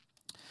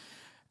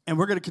And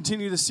we're going to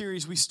continue the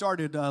series we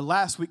started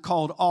last week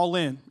called All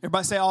In.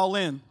 Everybody say All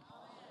In.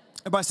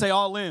 Everybody say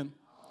All In.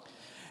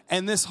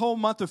 And this whole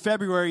month of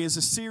February is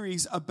a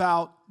series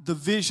about the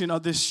vision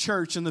of this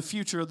church and the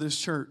future of this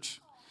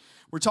church.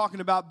 We're talking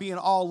about being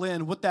all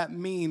in, what that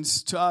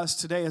means to us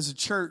today as a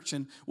church,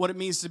 and what it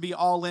means to be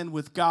all in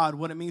with God,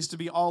 what it means to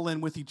be all in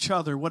with each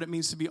other, what it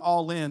means to be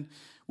all in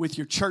with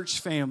your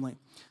church family.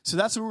 So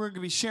that's what we're going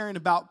to be sharing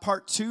about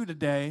part 2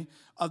 today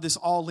of this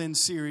All In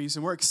series.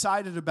 And we're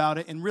excited about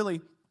it. And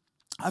really,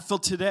 I feel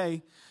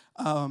today,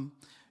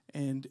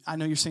 and I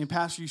know you're saying,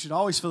 Pastor, you should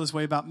always feel this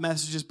way about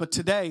messages, but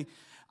today,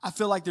 I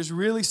feel like there's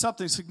really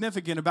something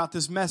significant about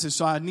this message.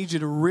 So I need you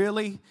to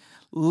really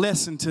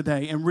listen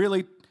today and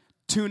really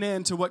tune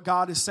in to what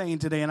God is saying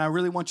today. And I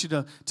really want you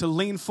to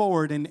lean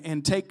forward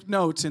and take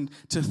notes and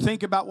to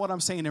think about what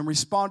I'm saying and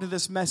respond to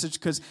this message,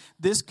 because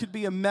this could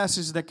be a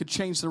message that could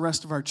change the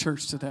rest of our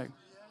church today.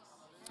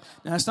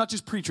 Now, it's not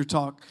just preacher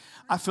talk.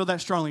 I feel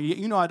that strongly.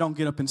 You know I don't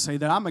get up and say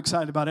that. I'm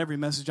excited about every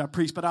message I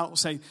preach, but I don't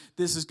say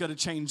this is going to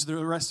change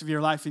the rest of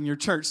your life in your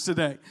church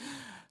today.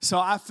 So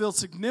I feel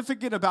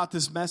significant about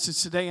this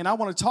message today, and I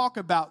want to talk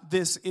about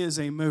this is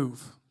a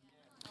move.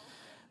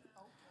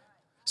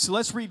 So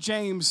let's read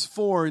James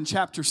 4 in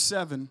chapter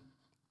 7.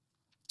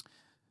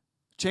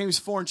 James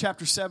 4 in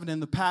chapter 7 in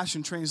the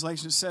Passion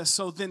Translation says,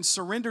 "So then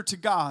surrender to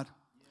God,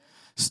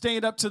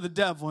 stand up to the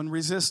devil and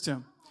resist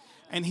him,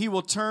 and he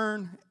will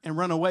turn and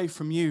run away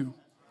from you."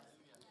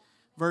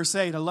 Verse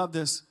 8, I love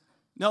this.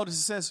 Notice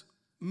it says,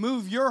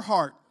 "Move your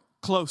heart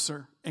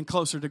closer and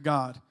closer to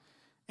God,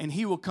 and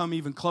he will come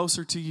even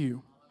closer to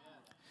you."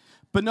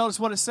 But notice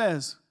what it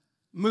says.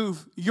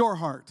 Move your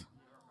heart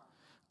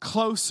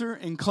closer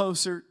and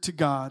closer to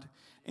God,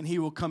 and he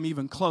will come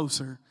even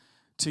closer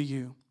to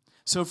you.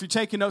 So if you're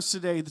taking notes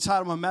today, the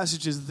title of my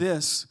message is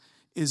This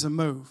is a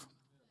Move.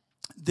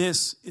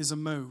 This is a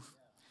move.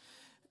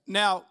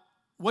 Now,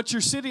 what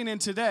you're sitting in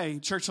today,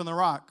 Church on the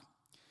Rock,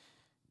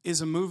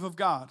 is a move of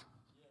God.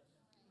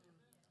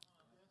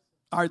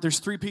 All right, there's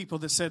 3 people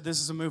that said this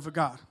is a move of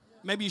God.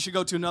 Maybe you should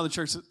go to another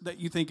church that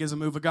you think is a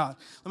move of God.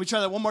 Let me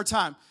try that one more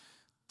time.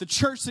 The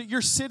church that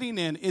you're sitting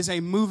in is a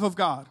move of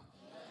God.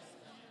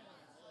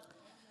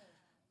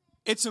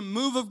 It's a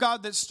move of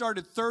God that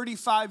started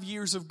 35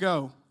 years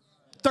ago.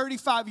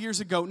 35 years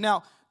ago.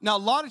 Now a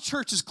lot of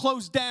churches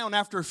closed down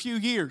after a few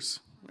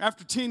years.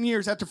 After 10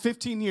 years, after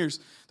 15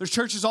 years. There's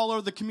churches all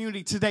over the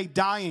community today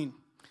dying.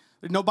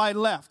 There's nobody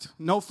left.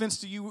 No offense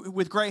to you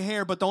with gray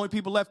hair, but the only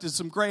people left is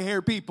some gray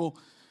hair people,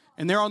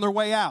 and they're on their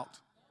way out.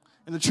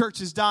 And the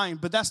church is dying,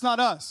 but that's not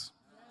us.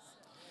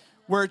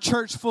 We're a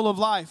church full of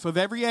life, of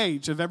every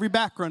age, of every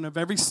background, of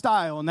every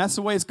style, and that's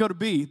the way it's going to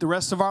be the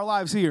rest of our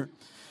lives here.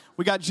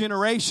 We got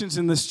generations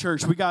in this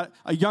church. We got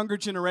a younger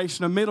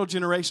generation, a middle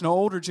generation, an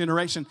older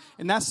generation,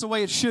 and that's the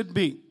way it should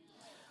be.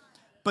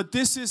 But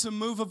this is a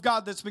move of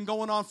God that's been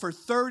going on for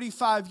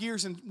 35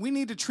 years, and we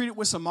need to treat it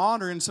with some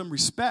honor and some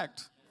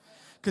respect.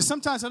 Because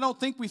sometimes I don't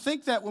think we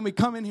think that when we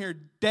come in here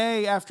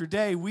day after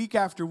day, week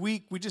after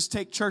week, we just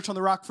take Church on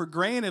the Rock for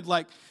granted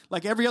like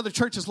every other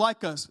church is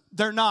like us.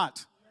 They're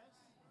not.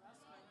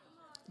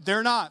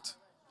 They're not.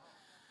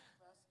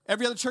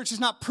 Every other church is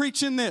not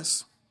preaching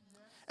this.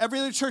 Every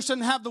other church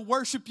doesn't have the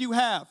worship you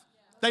have.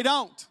 They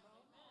don't.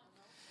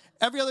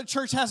 Every other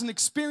church hasn't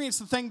experienced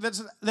the thing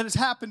that has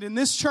happened in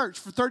this church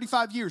for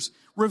 35 years.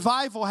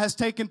 Revival has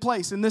taken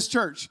place in this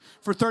church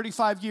for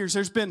 35 years.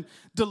 There's been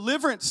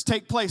deliverance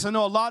take place. I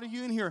know a lot of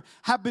you in here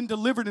have been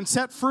delivered and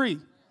set free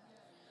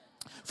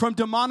from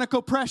demonic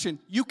oppression.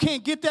 You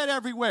can't get that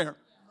everywhere.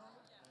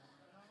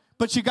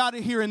 But you got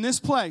it here in this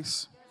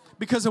place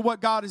because of what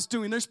God is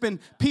doing. There's been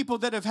people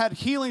that have had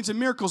healings and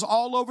miracles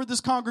all over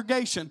this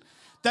congregation.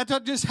 That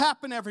doesn't just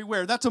happen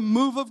everywhere. That's a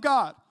move of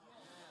God.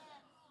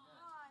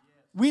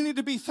 We need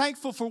to be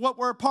thankful for what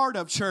we're a part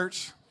of,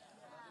 church.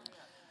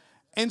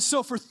 And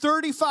so for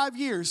 35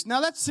 years,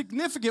 now that's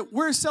significant.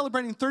 We're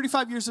celebrating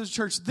 35 years as a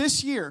church.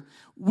 This year,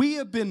 we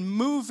have been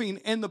moving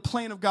in the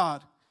plan of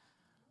God.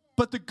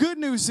 But the good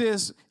news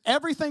is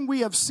everything we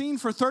have seen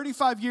for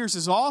 35 years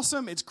is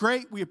awesome. It's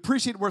great. We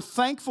appreciate it. We're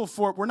thankful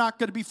for it. We're not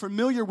going to be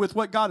familiar with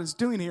what God is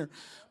doing here.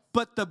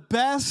 But the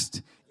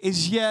best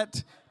is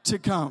yet to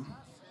come.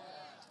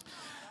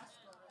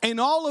 And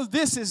all of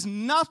this is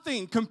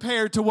nothing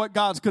compared to what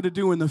God's going to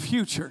do in the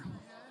future.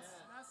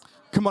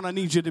 Come on, I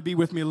need you to be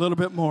with me a little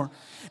bit more.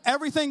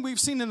 Everything we've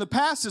seen in the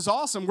past is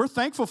awesome. We're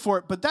thankful for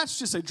it, but that's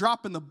just a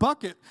drop in the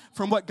bucket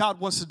from what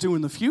God wants to do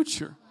in the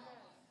future.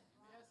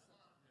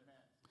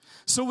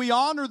 So we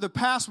honor the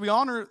past. We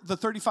honor the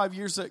 35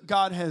 years that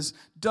God has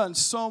done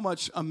so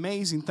much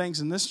amazing things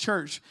in this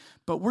church.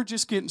 But we're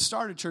just getting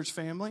started, church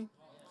family.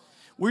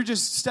 We're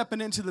just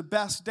stepping into the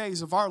best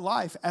days of our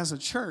life as a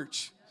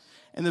church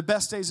and the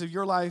best days of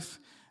your life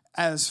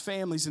as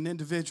families and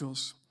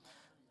individuals.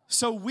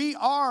 So we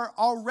are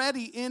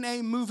already in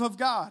a move of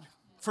God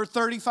for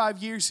 35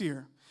 years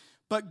here.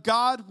 But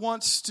God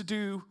wants to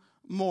do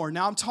more.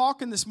 Now I'm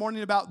talking this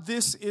morning about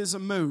this is a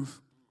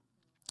move.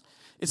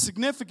 It's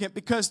significant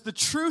because the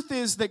truth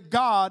is that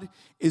God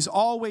is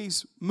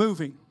always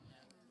moving.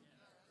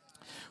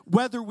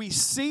 Whether we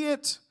see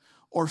it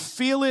or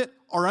feel it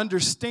or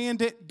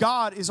understand it,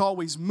 God is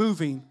always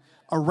moving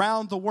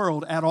around the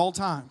world at all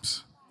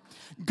times.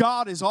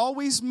 God is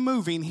always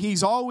moving.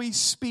 He's always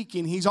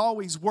speaking. He's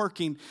always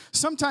working.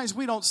 Sometimes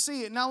we don't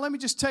see it. Now, let me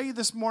just tell you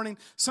this morning,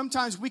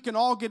 sometimes we can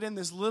all get in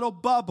this little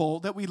bubble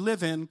that we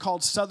live in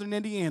called Southern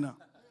Indiana.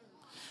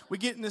 We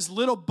get in this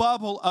little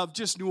bubble of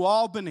just New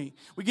Albany.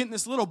 We get in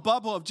this little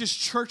bubble of just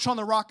Church on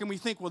the Rock, and we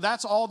think, well,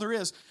 that's all there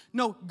is.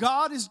 No,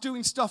 God is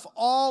doing stuff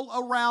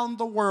all around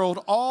the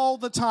world all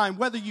the time,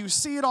 whether you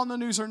see it on the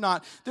news or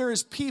not. There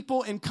is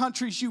people in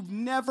countries you've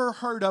never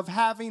heard of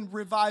having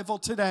revival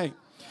today.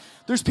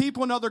 There's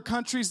people in other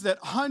countries that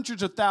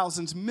hundreds of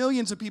thousands,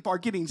 millions of people are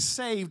getting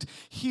saved,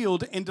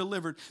 healed, and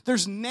delivered.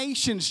 There's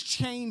nations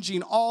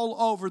changing all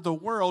over the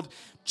world.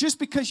 Just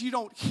because you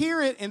don't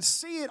hear it and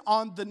see it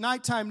on the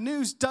nighttime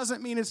news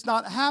doesn't mean it's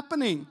not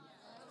happening.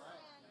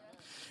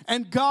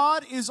 And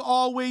God is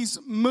always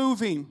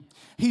moving.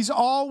 He's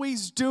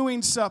always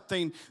doing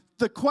something.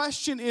 The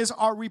question is,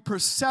 are we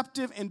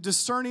perceptive and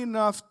discerning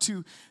enough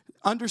to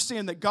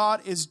understand that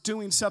God is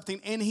doing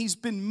something, and He's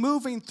been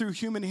moving through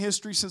human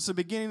history since the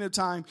beginning of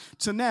time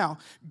to now.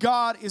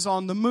 God is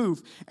on the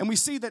move. And we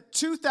see that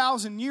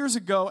 2,000 years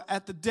ago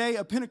at the day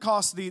of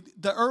Pentecost,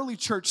 the early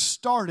church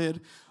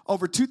started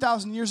over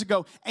 2,000 years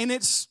ago, and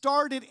it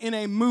started in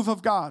a move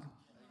of God.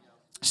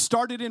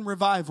 Started in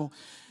revival.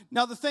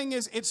 Now the thing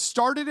is, it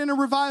started in a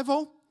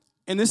revival,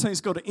 and this thing's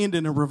going to end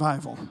in a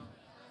revival.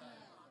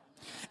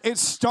 It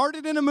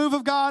started in a move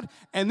of God,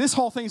 and this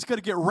whole thing's going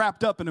to get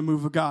wrapped up in a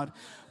move of God.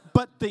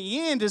 But the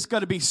end is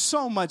going to be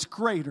so much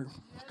greater.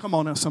 Come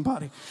on now,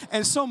 somebody.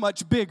 And so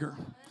much bigger.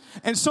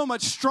 And so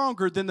much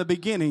stronger than the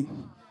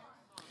beginning.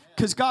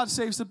 Because God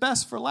saves the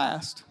best for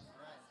last.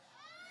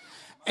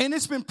 And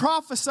it's been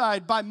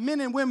prophesied by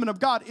men and women of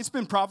God. It's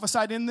been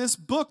prophesied in this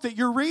book that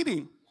you're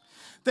reading.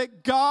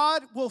 That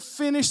God will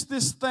finish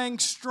this thing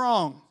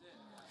strong.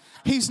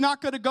 He's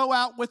not going to go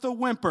out with a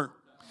whimper.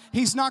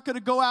 He's not going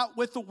to go out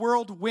with the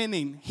world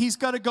winning. He's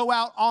going to go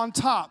out on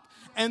top.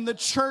 And the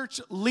church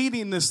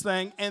leading this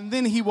thing, and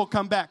then He will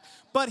come back.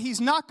 But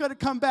He's not going to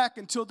come back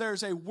until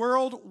there's a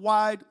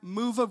worldwide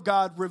move of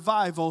God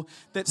revival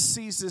that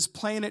sees this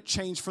planet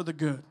change for the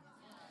good.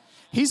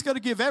 He's going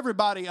to give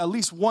everybody at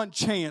least one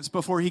chance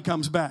before He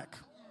comes back.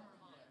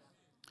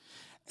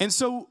 And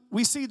so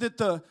we see that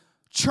the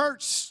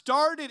church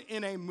started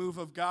in a move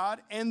of God,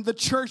 and the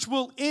church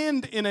will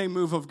end in a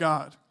move of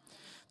God.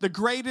 The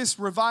greatest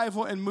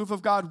revival and move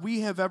of God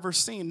we have ever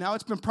seen. Now,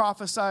 it's been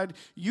prophesied,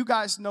 you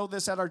guys know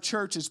this at our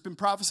church, it's been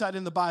prophesied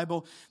in the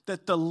Bible,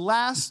 that the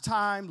last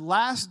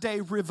day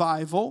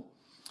revival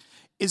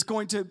is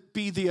going to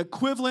be the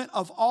equivalent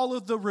of all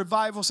of the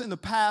revivals in the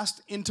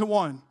past into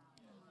one.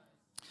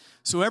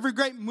 So every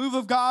great move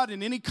of God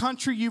in any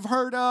country you've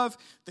heard of,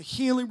 the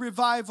healing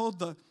revival,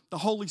 the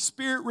Holy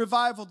Spirit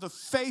revival, the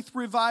faith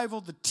revival,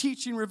 the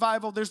teaching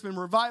revival. There's been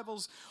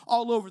revivals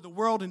all over the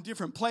world in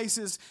different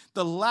places.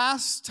 The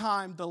last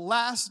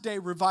day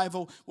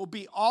revival will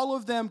be all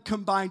of them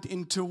combined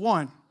into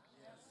one.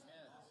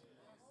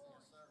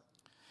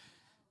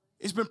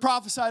 It's been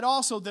prophesied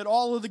also that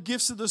all of the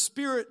gifts of the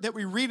Spirit that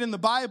we read in the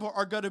Bible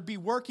are going to be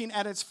working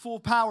at its full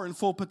power and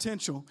full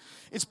potential.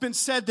 It's been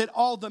said that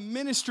all the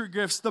ministry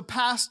gifts, the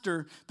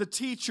pastor, the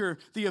teacher,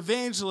 the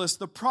evangelist,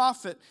 the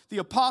prophet, the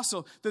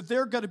apostle, that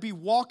they're going to be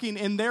walking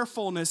in their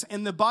fullness,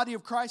 and the body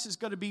of Christ is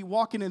going to be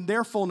walking in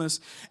their fullness.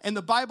 And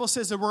the Bible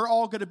says that we're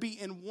all going to be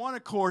in one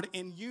accord,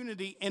 in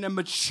unity, and a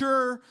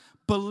mature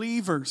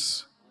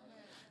believers,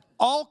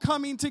 all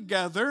coming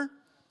together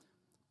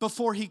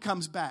before He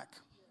comes back.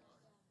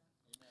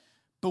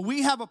 But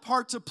we have a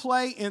part to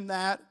play in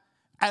that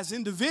as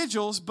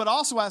individuals, but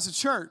also as a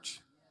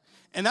church.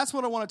 And that's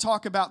what I want to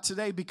talk about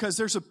today, because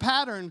there's a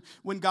pattern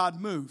when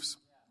God moves.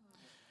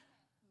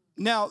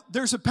 Now,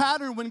 there's a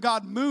pattern when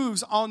God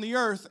moves on the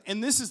earth,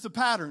 and this is the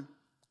pattern.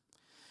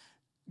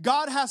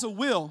 God has a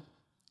will,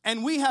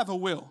 and we have a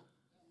will.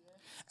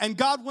 And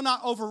God will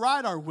not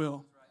override our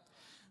will.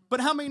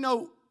 But how many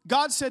know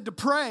God said to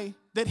pray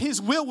that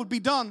His will would be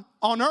done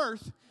on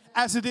earth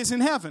as it is in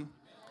heaven?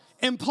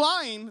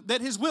 Implying that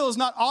His will is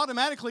not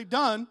automatically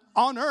done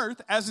on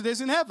earth as it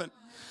is in heaven.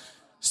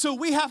 So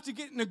we have to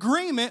get in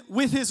agreement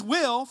with His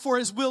will for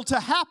His will to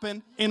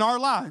happen in our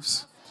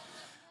lives.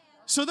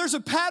 So there's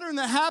a pattern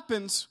that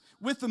happens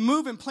with the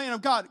move and plan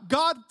of God.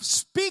 God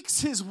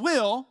speaks His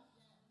will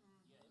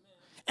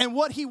and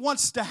what He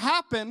wants to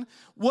happen,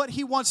 what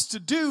He wants to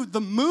do, the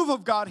move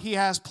of God He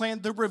has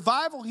planned, the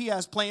revival He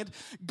has planned.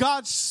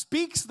 God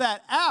speaks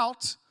that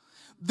out.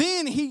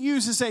 Then He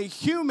uses a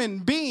human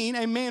being,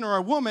 a man or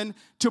a woman,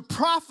 to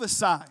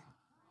prophesy.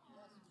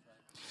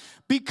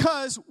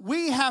 Because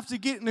we have to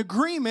get in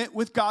agreement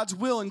with God's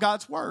will and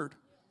God's word.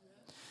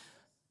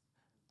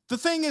 The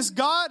thing is,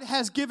 God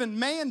has given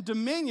man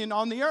dominion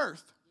on the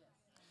earth.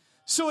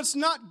 So it's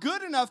not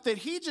good enough that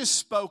He just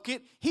spoke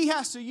it. He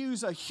has to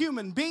use a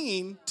human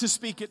being to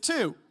speak it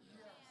too.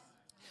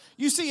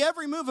 You see,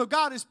 every move of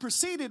God is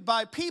preceded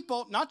by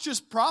people, not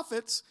just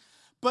prophets,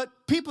 But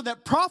people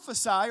that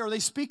prophesy, or they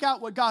speak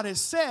out what God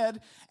has said,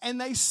 and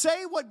they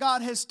say what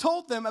God has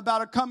told them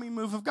about a coming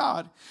move of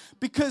God.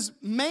 Because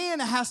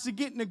man has to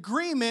get in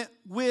agreement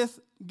with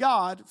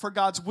God for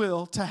God's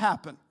will to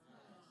happen.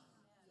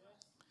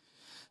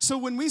 So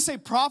when we say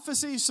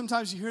prophecy,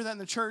 sometimes you hear that in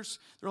the church.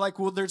 They're like,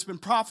 well, there's been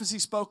prophecy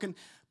spoken.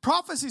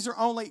 Prophecies are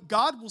only,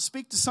 God will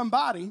speak to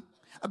somebody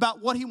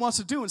about what he wants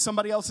to do in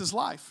somebody else's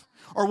life,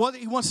 or what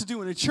he wants to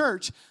do in a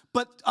church.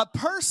 But a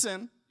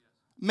person,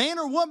 man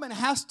or woman,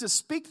 has to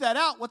speak that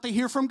out, what they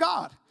hear from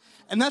God.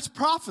 And that's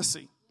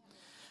prophecy.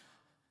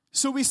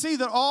 So we see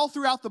that all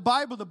throughout the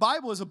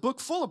Bible is a book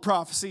full of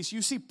prophecies.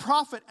 You see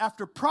prophet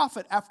after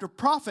prophet after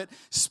prophet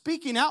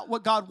speaking out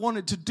what God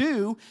wanted to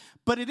do,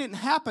 but it didn't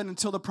happen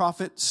until the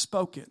prophet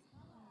spoke it.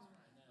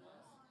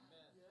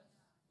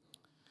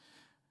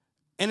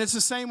 And it's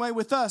the same way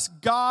with us.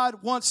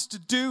 God wants to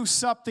do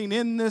something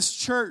in this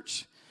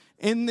church,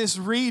 in this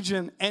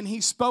region, and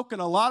he's spoken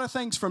a lot of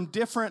things from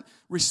different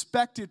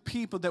respected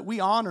people that we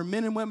honor,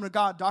 men and women of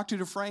God, Dr.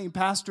 Dufresne,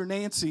 Pastor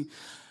Nancy,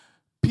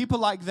 people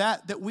like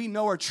that we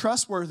know are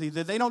trustworthy,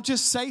 that they don't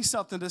just say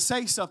something to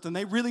say something.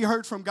 They really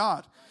heard from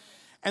God.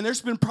 And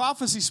there's been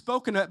prophecies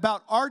spoken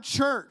about our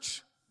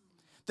church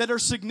that are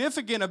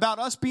significant, about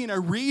us being a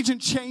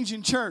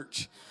region-changing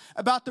church,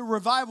 about the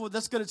revival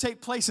that's going to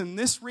take place in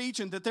this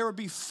region, that there would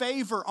be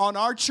favor on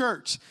our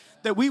church,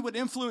 that we would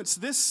influence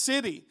this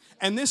city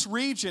and this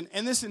region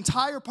and this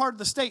entire part of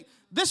the state,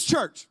 this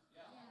church.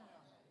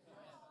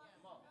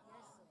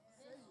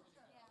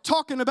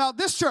 Talking about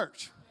this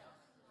church.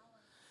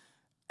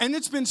 And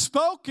it's been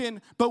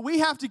spoken, but we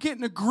have to get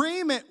in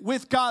agreement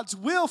with God's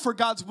will for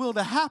God's will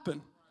to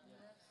happen.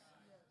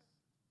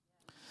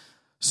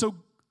 So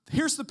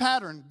here's the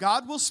pattern.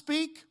 God will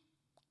speak,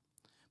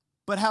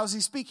 but how does he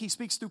speak? He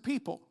speaks through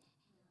people.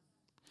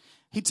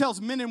 He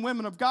tells men and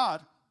women of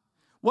God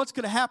what's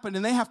going to happen,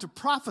 and they have to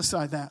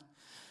prophesy that.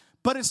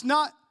 But it's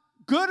not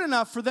good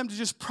enough for them to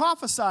just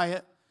prophesy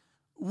it.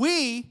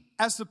 We,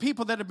 as the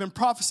people that have been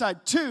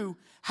prophesied to,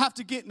 have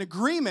to get in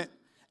agreement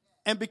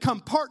and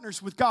become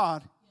partners with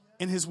God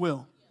in his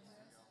will.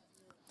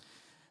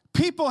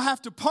 People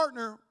have to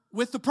partner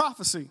with the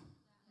prophecy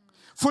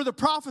for the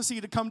prophecy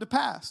to come to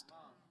pass.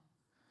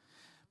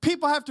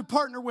 People have to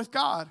partner with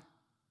God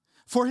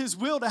for his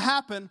will to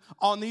happen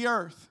on the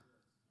earth.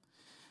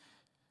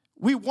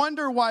 We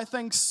wonder why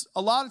things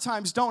a lot of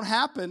times don't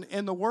happen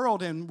in the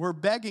world, and we're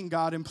begging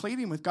God and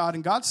pleading with God,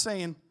 and God's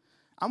saying,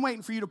 I'm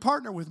waiting for you to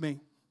partner with me.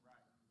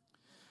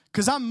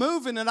 Because I'm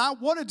moving and I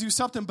want to do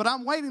something, but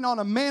I'm waiting on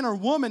a man or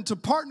woman to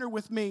partner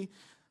with me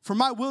for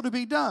my will to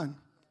be done.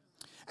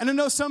 And I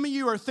know some of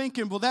you are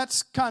thinking, well,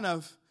 that's kind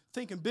of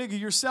thinking big of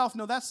yourself.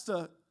 No, that's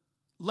the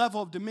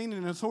level of dominion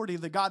and authority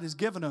that God has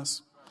given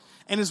us.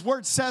 And his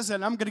word says that,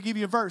 and I'm going to give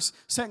you a verse,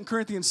 2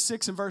 Corinthians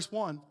 6 and verse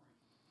 1.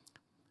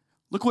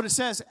 Look what it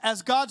says,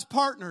 as God's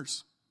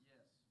partners.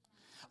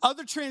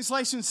 Other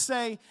translations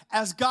say,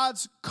 as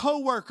God's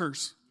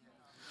co-workers,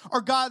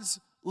 or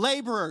God's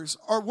laborers,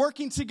 or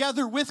working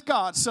together with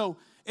God. So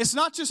it's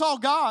not just all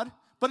God,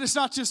 but it's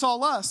not just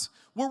all us.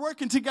 We're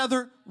working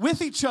together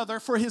with each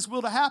other for his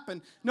will to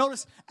happen.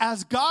 Notice,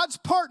 as God's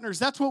partners,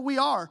 that's what we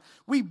are.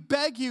 We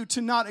beg you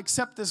to not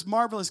accept this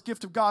marvelous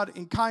gift of God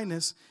in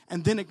kindness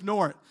and then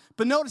ignore it.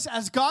 But notice,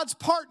 as God's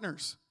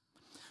partners.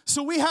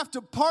 So we have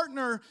to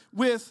partner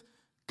with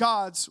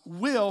God's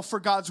will for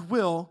God's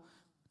will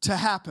to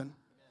happen.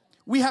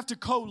 We have to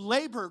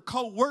co-labor,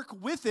 co-work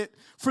with it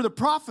for the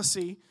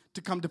prophecy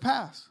to come to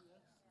pass.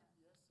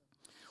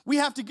 We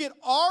have to get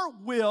our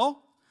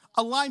will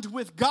aligned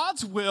with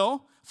God's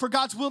will for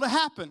God's will to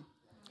happen.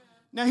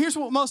 Now, here's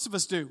what most of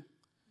us do.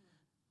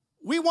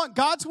 We want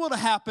God's will to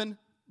happen,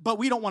 but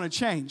we don't want to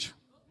change.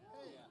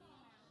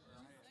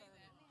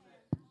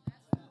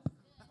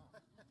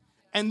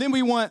 And then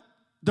we want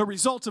the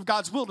results of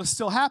God's will to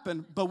still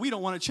happen, but we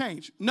don't want to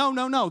change.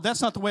 No.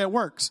 That's not the way it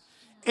works.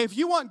 If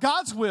you want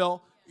God's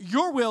will,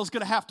 your will is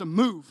going to have to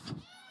move.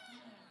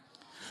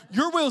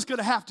 Your will is going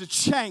to have to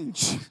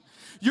change.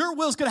 Your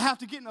will is going to have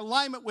to get in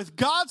alignment with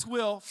God's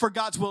will for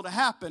God's will to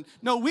happen.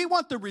 No, we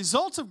want the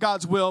results of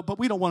God's will, but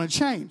we don't want to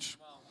change.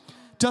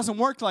 Doesn't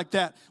work like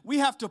that. We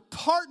have to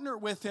partner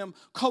with him,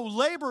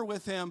 co-labor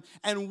with him,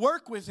 and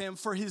work with him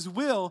for his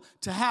will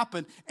to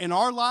happen in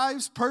our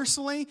lives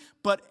personally,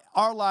 but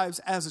our lives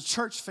as a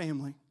church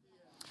family.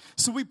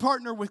 So we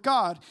partner with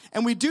God,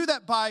 and we do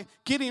that by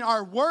getting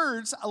our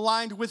words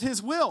aligned with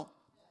his will,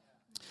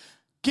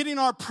 getting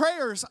our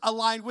prayers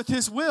aligned with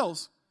his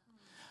wills,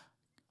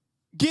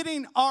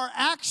 getting our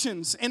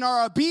actions and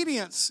our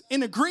obedience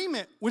in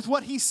agreement with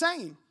what he's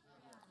saying.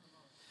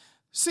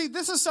 See,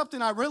 this is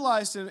something I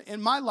realized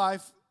in my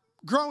life.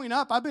 Growing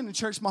up, I've been in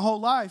church my whole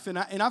life, and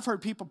I've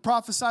heard people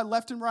prophesy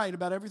left and right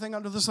about everything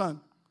under the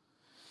sun.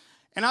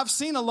 And I've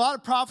seen a lot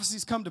of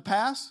prophecies come to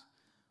pass,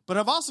 but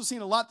I've also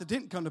seen a lot that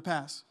didn't come to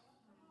pass.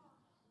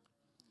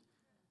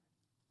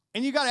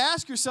 And you got to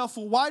ask yourself,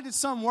 well, why did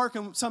some work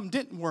and some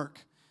didn't work?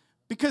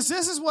 Because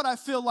this is what I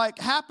feel like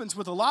happens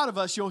with a lot of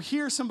us. You'll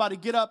hear somebody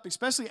get up,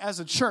 especially as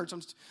a church.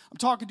 I'm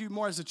talking to you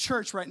more as a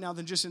church right now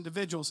than just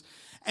individuals.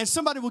 And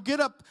somebody will get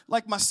up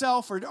like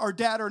myself or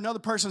Dad or another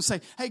person and say,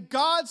 hey,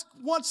 God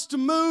wants to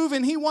move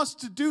and he wants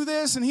to do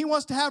this and he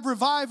wants to have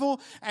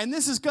revival and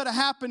this is going to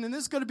happen and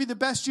this is going to be the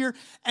best year.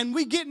 And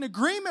we get in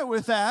agreement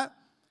with that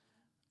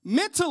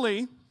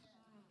mentally,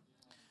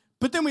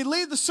 but then we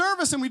leave the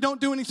service and we don't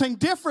do anything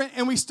different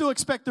and we still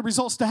expect the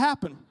results to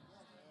happen.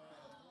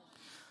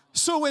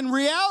 So in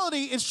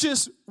reality, it's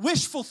just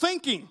wishful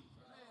thinking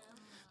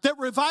that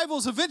revival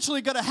is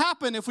eventually going to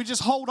happen if we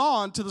just hold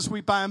on to the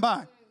sweet by and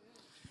by.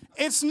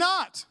 It's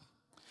not.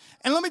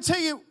 And let me tell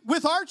you,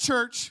 with our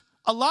church,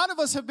 a lot of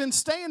us have been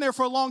staying there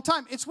for a long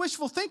time. It's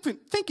wishful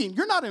thinking.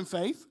 You're not in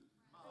faith.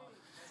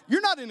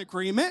 You're not in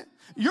agreement.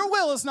 Your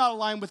will is not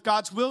aligned with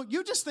God's will.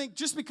 You just think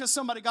just because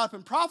somebody got up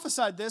and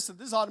prophesied this, that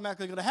this is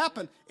automatically going to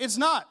happen. It's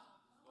not.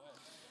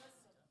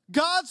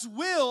 God's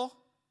will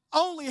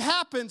only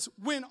happens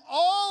when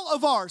all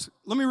of ours,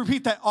 let me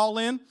repeat that, all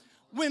in,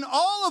 when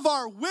all of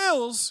our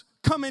wills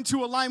come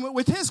into alignment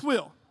with his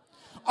will.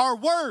 Our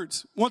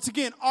words, once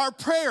again, our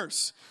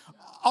prayers,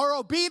 our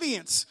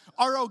obedience,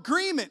 our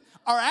agreement,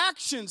 our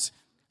actions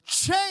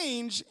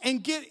change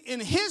and get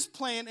in his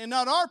plan and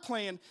not our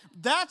plan.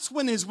 That's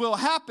when his will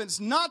happens,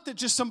 not that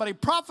just somebody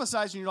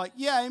prophesies and you're like,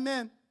 yeah,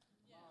 amen.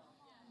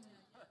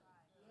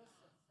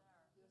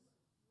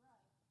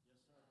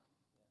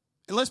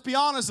 And let's be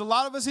honest, a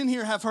lot of us in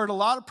here have heard a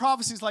lot of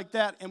prophecies like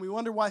that, and we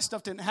wonder why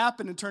stuff didn't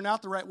happen and turn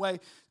out the right way,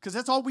 because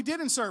that's all we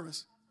did in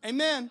service.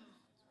 Amen.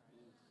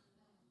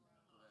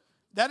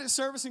 That in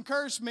service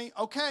encouraged me.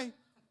 Okay.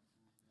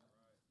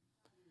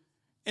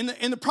 And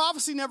the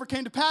prophecy never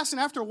came to pass,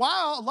 and after a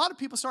while, a lot of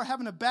people start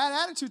having a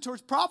bad attitude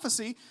towards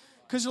prophecy,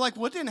 because you're like,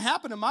 what didn't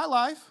happen in my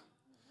life?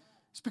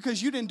 It's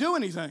because you didn't do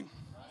anything.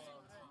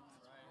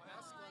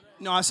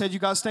 No, I said you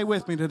got to stay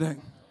with me today.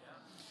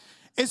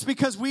 It's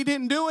because we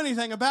didn't do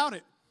anything about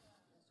it.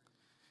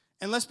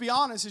 And let's be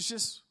honest, it's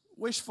just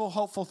wishful,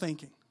 hopeful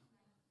thinking.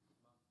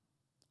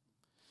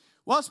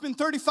 Well, it's been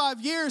 35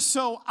 years,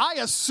 so I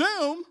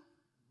assume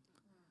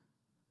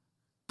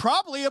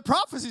probably a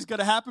prophecy is going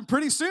to happen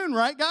pretty soon,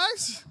 right,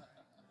 guys?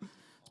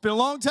 It's been a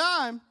long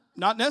time.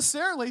 Not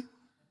necessarily.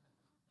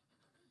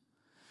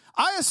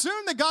 I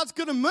assume that God's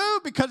going to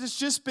move because it's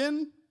just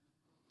been,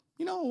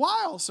 a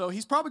while, so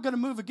he's probably going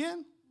to move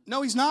again.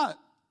 No, he's not.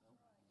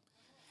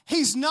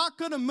 He's not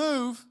going to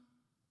move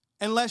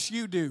unless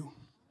you do.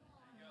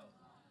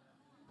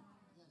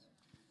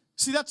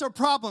 See, that's our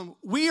problem.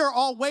 We are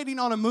all waiting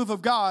on a move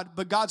of God,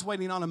 but God's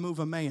waiting on a move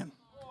of man.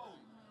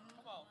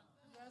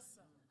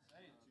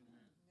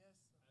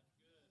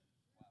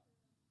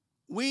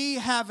 We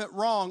have it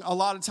wrong a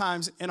lot of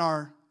times in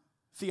our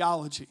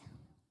theology.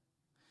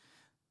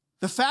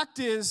 The fact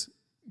is,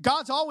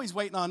 God's always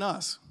waiting on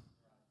us.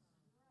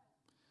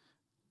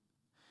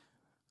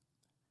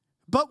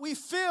 But we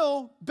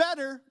feel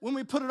better when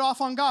we put it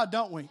off on God,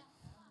 don't we?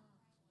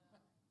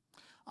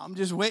 I'm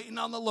just waiting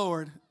on the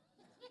Lord.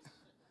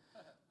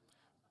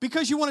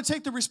 Because you want to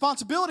take the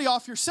responsibility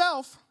off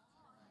yourself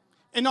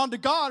and onto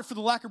God for the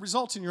lack of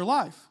results in your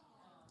life.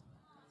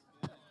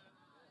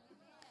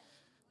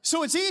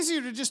 So it's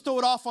easier to just throw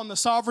it off on the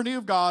sovereignty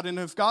of God, and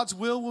if God's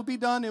will be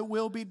done, it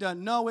will be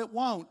done. No, it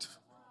won't.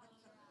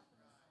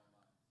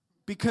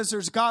 Because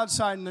there's God's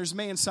side and there's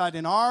man's side,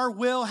 and our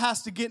will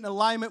has to get in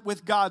alignment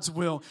with God's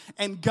will.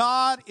 And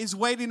God is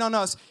waiting on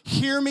us.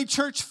 Hear me,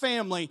 church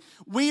family.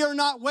 We are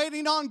not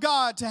waiting on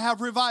God to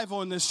have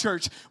revival in this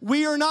church.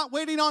 We are not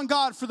waiting on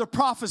God for the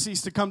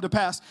prophecies to come to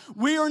pass.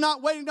 We are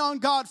not waiting on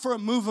God for a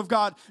move of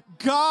God.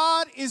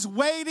 God is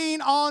waiting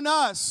on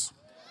us.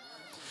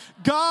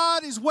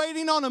 God is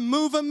waiting on a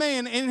move of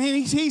man. And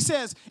he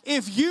says,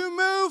 if you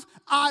move,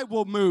 I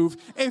will move.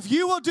 If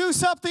you will do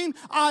something,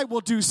 I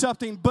will do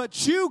something.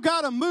 But you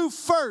got to move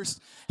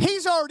first.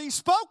 He's already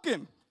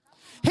spoken.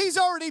 He's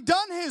already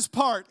done his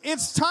part.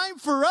 It's time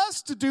for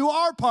us to do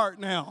our part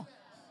now.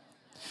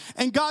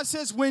 And God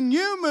says, when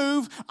you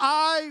move,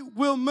 I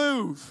will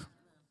move.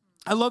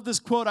 I love this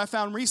quote I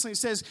found recently. It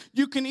says,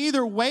 you can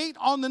either wait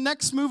on the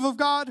next move of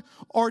God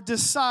or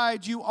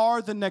decide you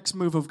are the next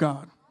move of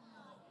God.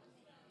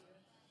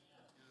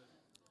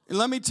 And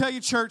let me tell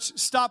you, church,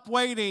 stop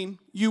waiting.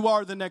 You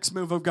are the next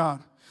move of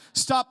God.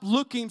 Stop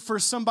looking for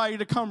somebody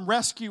to come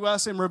rescue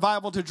us and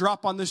revival to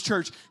drop on this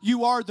church.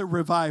 You are the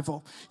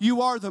revival.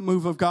 You are the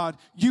move of God.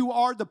 You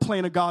are the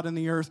plan of God in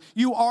the earth.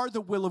 You are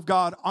the will of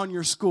God on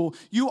your school.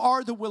 You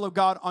are the will of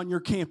God on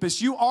your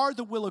campus. You are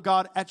the will of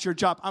God at your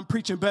job. I'm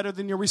preaching better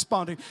than you're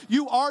responding.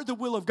 You are the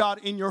will of God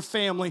in your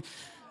family.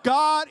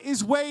 God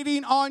is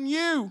waiting on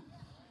you.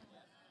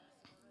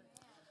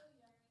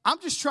 I'm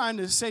just trying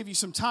to save you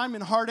some time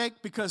and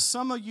heartache, because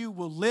some of you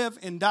will live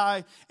and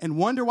die and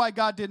wonder why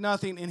God did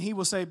nothing, and he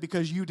will say,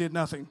 because you did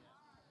nothing.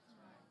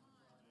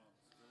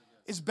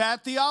 It's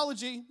bad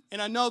theology,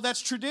 and I know that's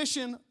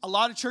tradition. A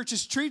lot of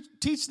churches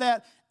teach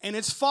that, and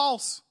it's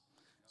false.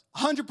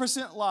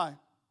 100% lie.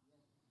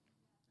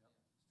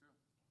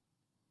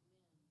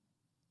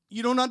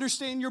 You don't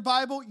understand your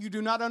Bible, you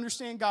do not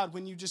understand God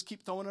when you just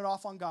keep throwing it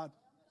off on God.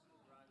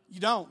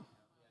 You don't.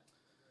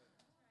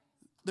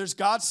 There's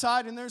God's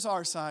side and there's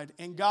our side.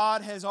 And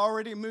God has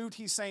already moved.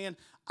 He's saying,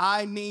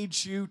 I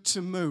need you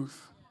to move.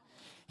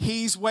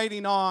 He's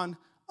waiting on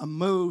a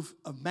move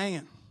of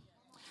man.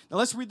 Now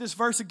let's read this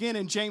verse again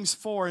in James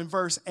 4 and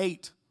verse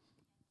 8.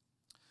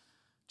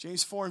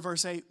 James 4 and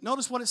verse 8.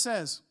 Notice what it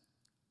says.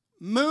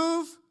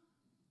 Move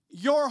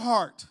your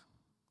heart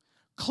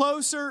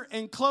closer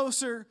and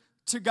closer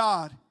to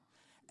God,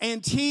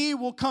 and He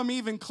will come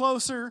even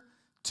closer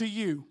to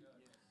you.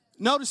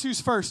 Notice who's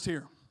first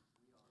here.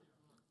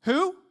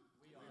 Who?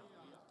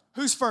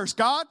 Who's first?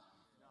 God?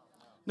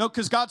 No,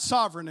 because God's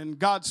sovereign and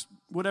God's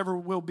whatever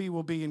will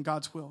be in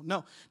God's will.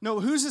 No,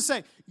 who's to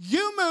say?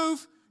 You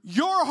move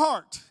your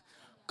heart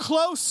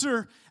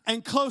closer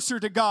and closer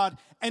to God.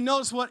 And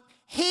notice what?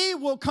 He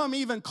will come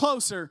even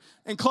closer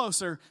and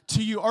closer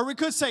to you. Or we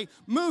could say,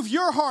 move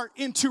your heart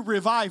into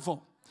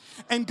revival,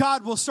 and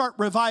God will start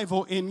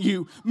revival in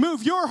you.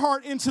 Move your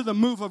heart into the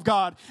move of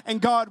God, and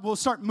God will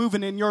start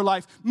moving in your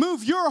life.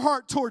 Move your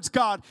heart towards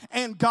God,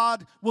 and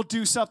God will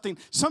do something.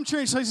 Some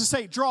translations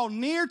say, draw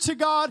near to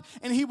God,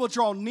 and He will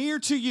draw near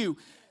to you.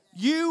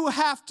 You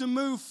have to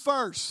move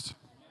first.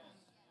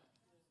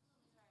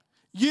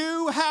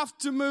 You have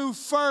to move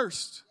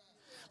first.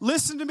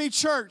 Listen to me,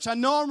 church. I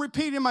know I'm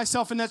repeating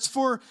myself, and that's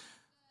for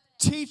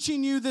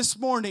teaching you this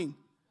morning.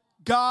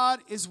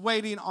 God is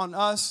waiting on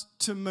us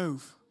to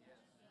move.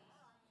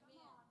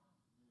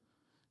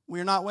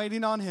 We're not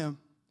waiting on Him.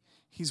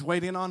 He's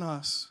waiting on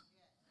us.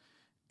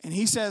 And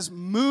He says,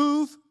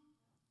 move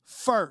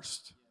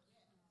first.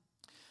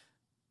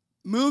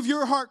 Move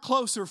your heart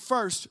closer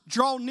first.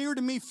 Draw near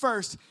to me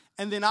first,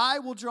 and then I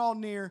will draw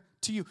near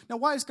to you. Now,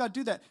 why does God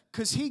do that?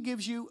 Because He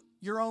gives you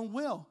your own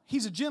will.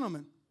 He's a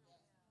gentleman.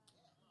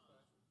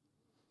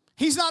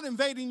 He's not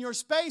invading your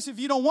space if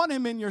you don't want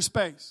Him in your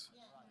space.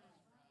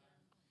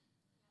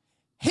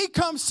 He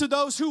comes to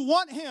those who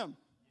want Him.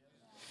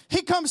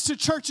 He comes to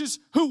churches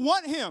who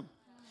want Him.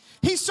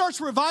 He starts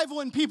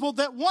revival in people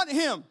that want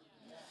Him,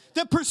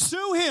 that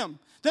pursue Him,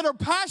 that are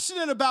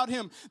passionate about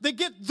Him, that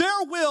get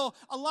their will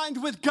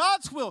aligned with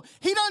God's will.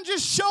 He doesn't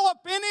just show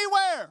up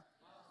anywhere.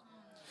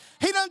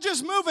 He doesn't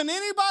just move in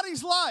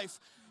anybody's life.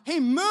 He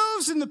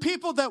moves in the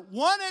people that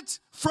want it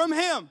from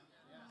Him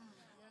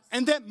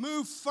and that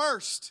move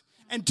first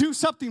and do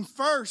something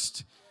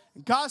first.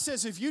 And God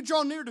says, if you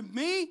draw near to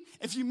me,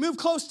 if you move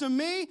close to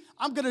me,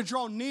 I'm going to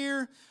draw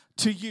near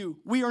to you.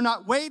 We are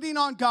not waiting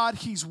on God.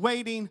 He's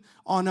waiting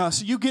on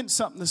us. Are you getting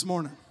something this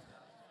morning?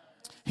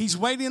 He's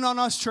waiting on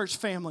us, church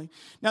family.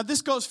 Now,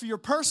 this goes for your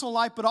personal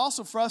life, but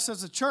also for us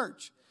as a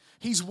church.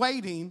 He's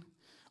waiting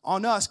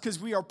on us because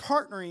we are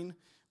partnering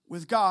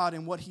with God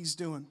in what He's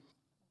doing.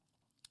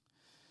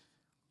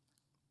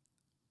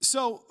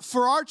 So,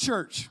 for our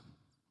church,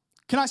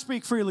 can I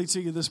speak freely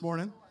to you this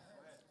morning?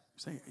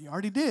 Say, you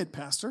already did,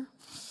 Pastor.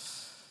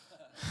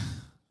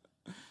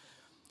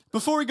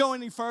 Before we go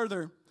any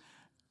further,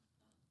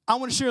 I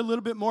want to share a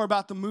little bit more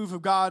about the move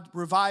of God,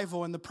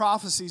 revival, and the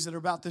prophecies that are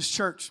about this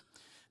church.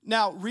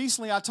 Now,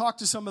 recently I talked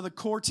to some of the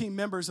core team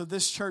members of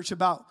this church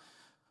about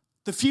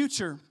the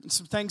future and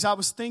some things I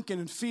was thinking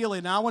and feeling.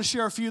 And I want to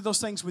share a few of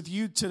those things with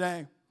you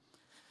today.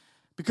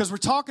 Because we're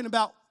talking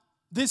about,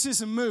 this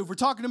is a move. We're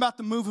talking about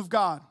the move of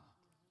God.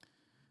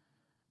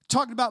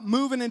 Talking about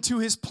moving into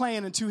His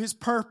plan, into His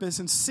purpose,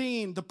 and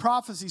seeing the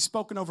prophecies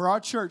spoken over our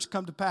church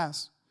come to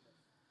pass.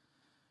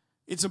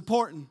 It's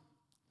important.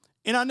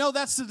 And I know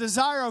that's the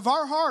desire of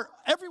our heart.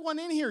 Everyone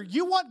in here,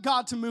 you want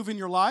God to move in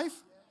your life.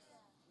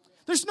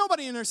 There's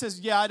nobody in there that says,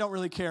 yeah, I don't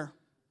really care.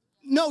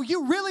 No,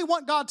 you really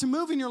want God to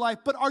move in your life,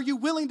 but are you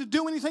willing to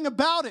do anything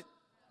about it?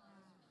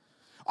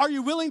 Are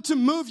you willing to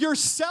move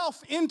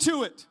yourself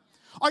into it?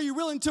 Are you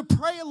willing to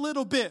pray a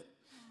little bit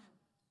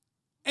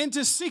and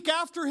to seek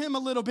after Him a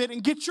little bit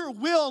and get your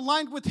will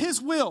aligned with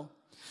His will?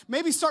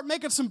 Maybe start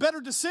making some better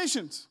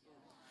decisions.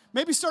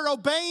 Maybe start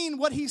obeying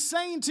what He's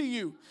saying to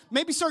you.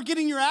 Maybe start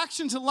getting your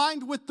actions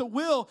aligned with the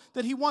will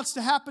that He wants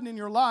to happen in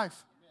your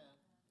life.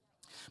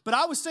 But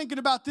I was thinking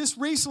about this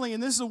recently,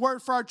 and this is a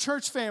word for our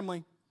church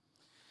family.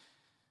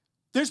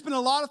 There's been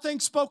a lot of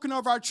things spoken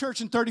over our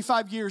church in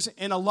 35 years,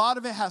 and a lot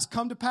of it has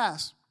come to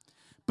pass.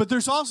 But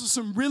there's also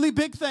some really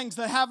big things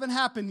that haven't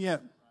happened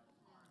yet.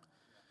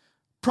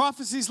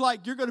 Prophecies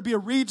like you're going to be a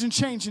region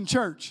change in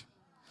church.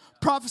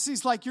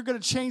 Prophecies like you're going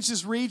to change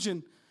this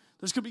region.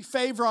 There's going to be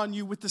favor on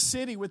you with the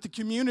city, with the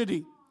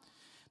community.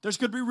 There's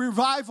going to be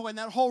revival in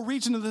that whole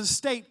region of the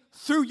state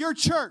through your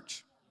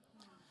church.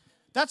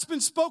 That's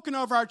been spoken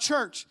over our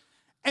church.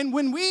 And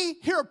when we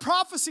hear a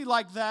prophecy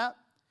like that,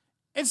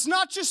 it's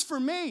not just for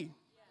me.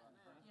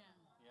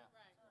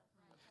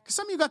 Because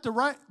some of you got the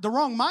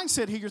wrong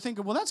mindset here. You're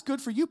thinking, well, that's good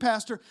for you,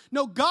 Pastor.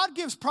 No, God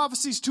gives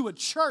prophecies to a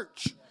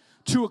church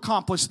to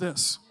accomplish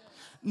this,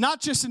 not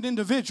just an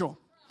individual.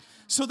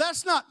 So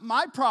that's not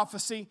my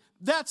prophecy.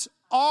 That's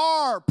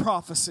our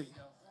prophecy.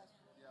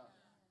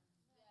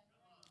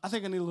 I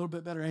think I need a little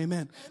bit better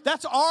amen.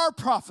 That's our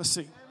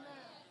prophecy.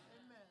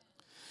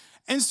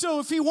 And so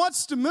if he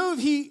wants to move,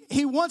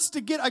 he wants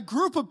to get a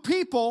group of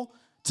people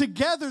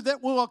together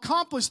that will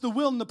accomplish the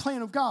will and the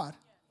plan of God.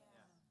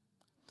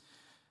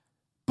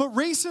 But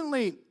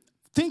recently,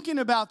 thinking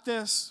about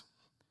this,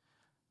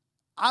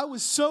 I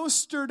was so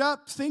stirred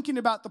up thinking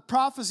about the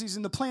prophecies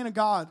and the plan of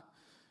God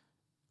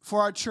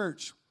for our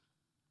church.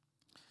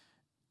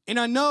 And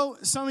I know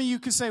some of you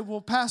could say,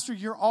 well, Pastor,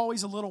 you're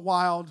always a little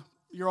wild.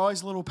 You're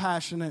always a little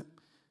passionate.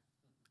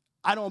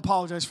 I don't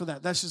apologize for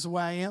that. That's just the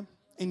way I am.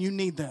 And you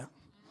need that.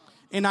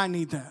 And I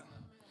need that.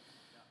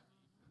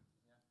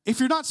 If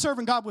you're not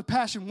serving God with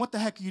passion, what the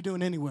heck are you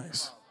doing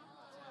anyways?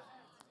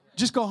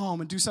 Just go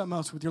home and do something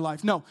else with your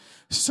life. No,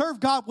 serve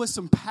God with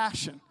some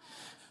passion,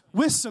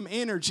 with some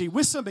energy,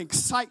 with some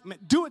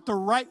excitement. Do it the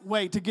right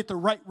way to get the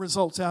right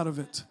results out of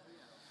it.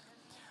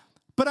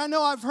 But I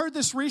know I've heard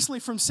this recently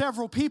from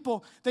several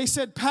people. They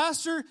said,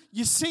 Pastor,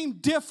 you seem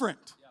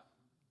different.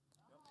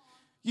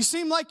 You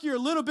seem like you're a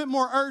little bit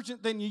more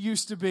urgent than you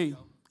used to be,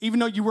 even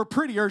though you were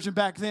pretty urgent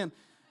back then.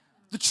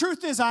 The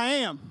truth is I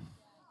am.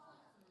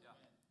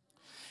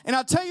 And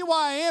I'll tell you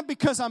why I am,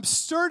 because I'm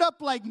stirred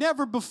up like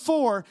never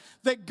before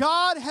that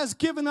God has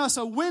given us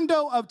a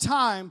window of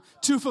time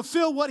to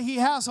fulfill what he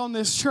has on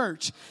this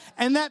church.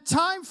 And that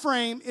time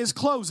frame is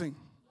closing.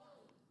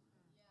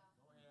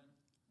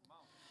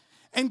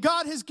 And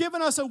God has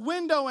given us a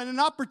window and an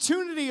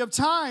opportunity of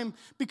time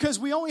because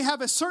we only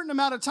have a certain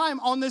amount of time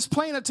on this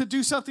planet to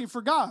do something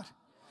for God.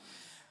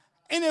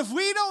 And if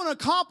we don't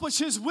accomplish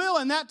his will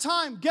in that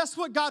time, guess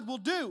what God will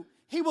do?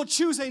 He will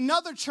choose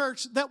another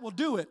church that will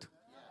do it.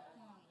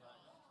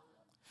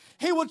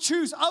 He will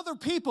choose other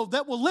people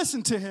that will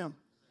listen to him.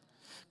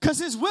 Because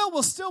his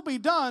will still be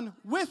done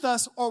with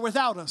us or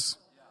without us.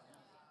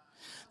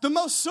 The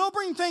most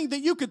sobering thing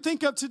that you could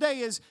think of today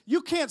is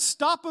you can't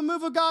stop a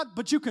move of God,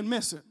 but you can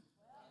miss it.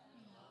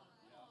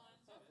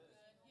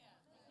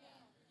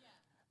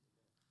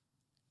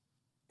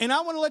 And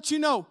I want to let you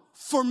know,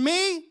 for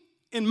me,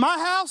 in my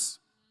house,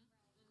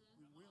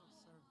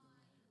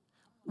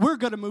 we're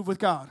going to move with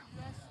God.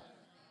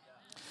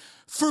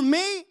 For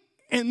me,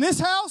 in this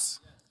house,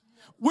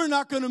 we're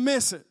not going to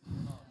miss it.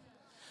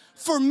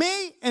 For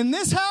me, in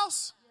this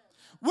house,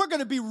 we're going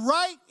to be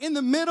right in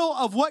the middle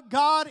of what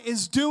God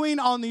is doing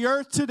on the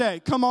earth today.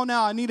 Come on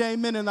now, I need an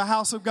amen in the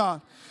house of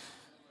God.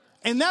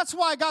 And that's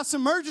why I got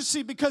some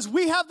urgency, because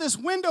we have this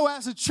window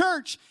as a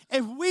church.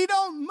 If we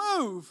don't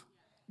move,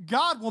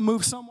 God will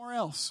move somewhere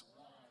else.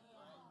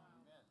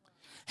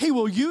 He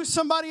will use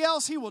somebody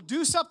else. He will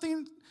do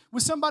something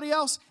with somebody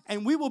else,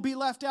 and we will be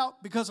left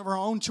out because of our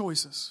own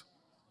choices,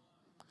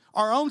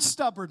 our own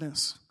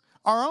stubbornness,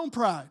 our own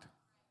pride.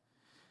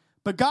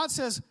 But God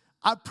says,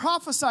 I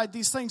prophesied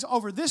these things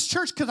over this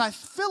church because I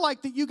feel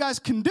like that you guys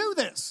can do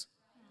this.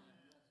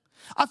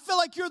 I feel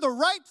like you're the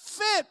right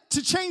fit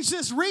to change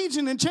this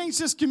region and change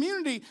this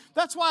community.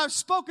 That's why I've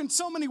spoken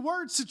so many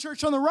words to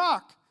Church on the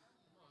Rock.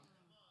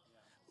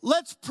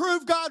 Let's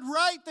prove God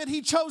right that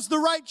he chose the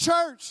right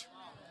church.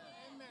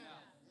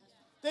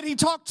 That he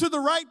talked to the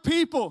right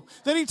people.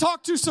 That he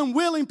talked to some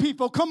willing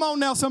people. Come on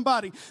now,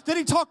 somebody. That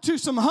he talked to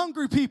some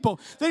hungry people.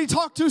 That he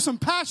talked to some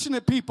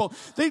passionate people.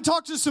 That he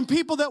talked to some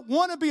people that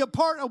want to be a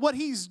part of what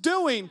he's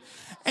doing.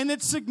 And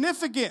it's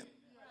significant.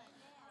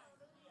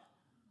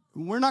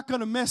 We're not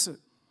going to miss it.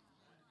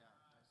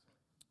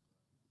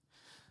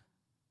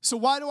 So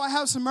why do I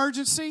have some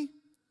urgency?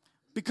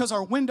 Because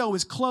our window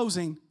is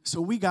closing,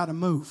 so we got to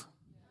move.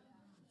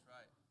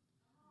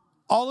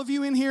 All of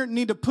you in here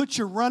need to put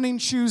your running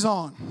shoes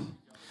on,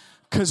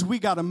 because we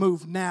got to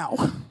move now.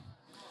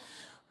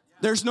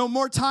 There's no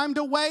more time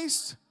to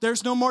waste.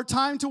 There's no more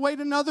time to wait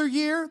another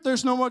year.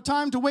 There's no more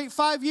time to wait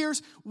 5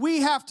 years.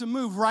 We have to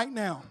move right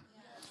now.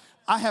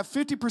 I have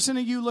 50%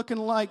 of you looking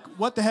like,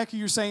 what the heck are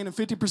you saying, and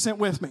 50%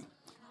 with me.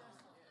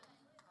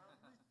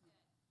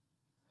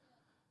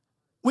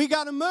 We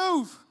got to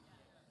move.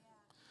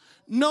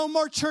 No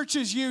more church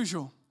as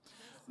usual.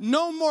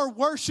 No more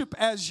worship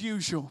as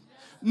usual.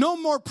 No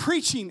more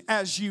preaching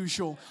as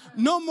usual.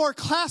 No more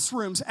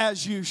classrooms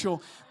as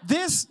usual.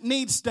 This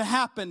needs to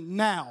happen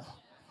now.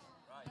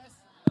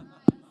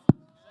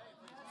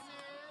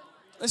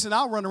 Listen,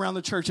 I'll run around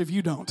the church if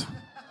you don't. It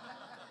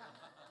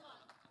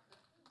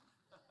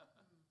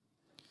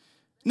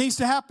needs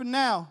to happen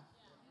now.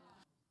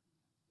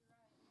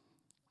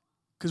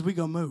 Because we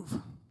gonna move.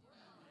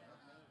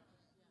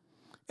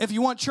 If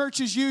you want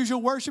church as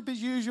usual, worship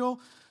as usual,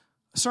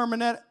 a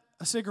sermonette,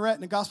 a cigarette,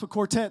 and a gospel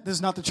quartet, this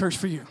is not the church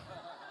for you.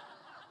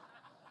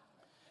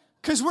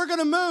 Because we're going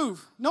to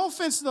move. No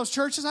offense to those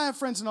churches. I have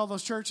friends in all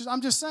those churches.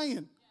 I'm just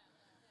saying.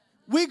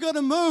 We're going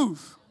to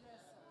move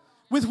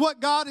with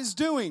what God is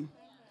doing.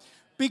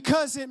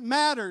 Because it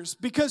matters.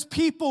 Because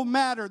people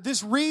matter.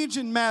 This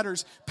region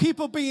matters.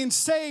 People being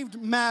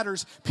saved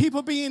matters.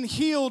 People being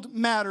healed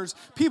matters.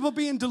 People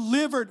being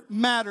delivered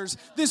matters.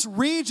 This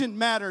region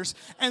matters.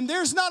 And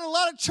there's not a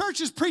lot of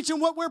churches preaching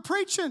what we're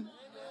preaching.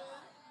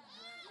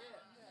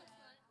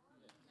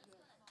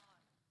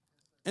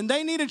 And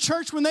they need a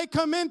church when they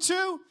come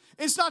into.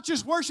 It's not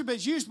just worship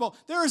as usual.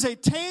 There is a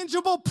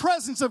tangible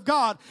presence of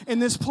God in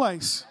this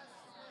place.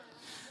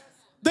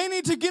 They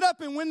need to get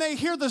up, and when they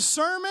hear the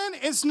sermon,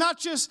 it's not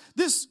just,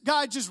 this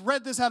guy just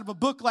read this out of a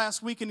book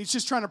last week and he's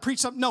just trying to preach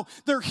something. No,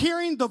 they're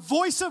hearing the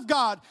voice of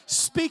God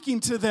speaking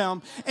to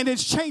them, and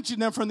it's changing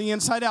them from the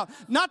inside out.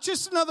 Not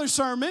just another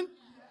sermon.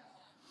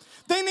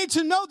 They need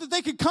to know that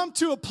they could come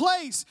to a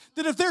place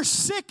that if they're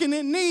sick and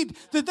in need,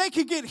 that they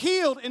could get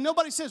healed, and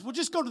nobody says, well,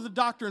 just go to the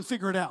doctor and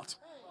figure it out.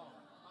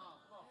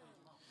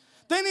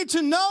 They need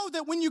to know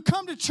that when you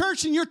come to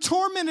church and you're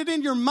tormented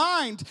in your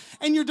mind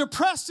and you're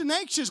depressed and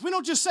anxious, we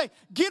don't just say,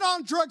 get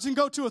on drugs and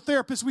go to a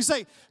therapist. We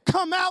say,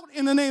 come out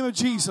in the name of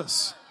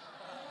Jesus.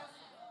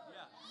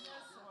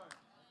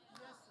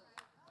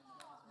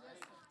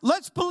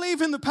 Let's believe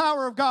in the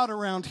power of God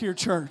around here,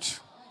 church.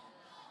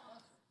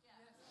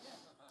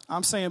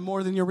 I'm saying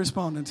more than you're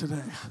responding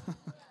today.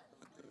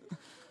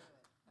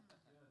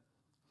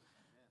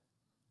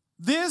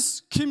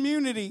 This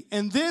community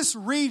and this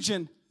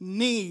region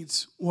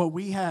needs what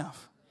we have.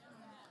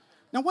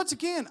 Now, once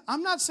again,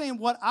 I'm not saying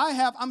what I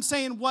have. I'm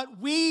saying what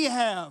we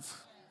have.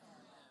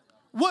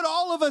 What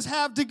all of us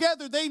have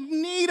together. They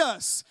need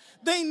us.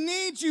 They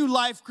need you,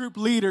 life group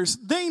leaders.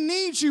 They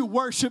need you,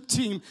 worship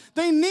team.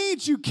 They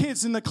need you,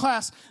 kids in the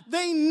class.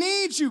 They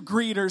need you,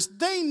 greeters.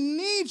 They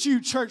need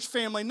you, church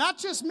family. Not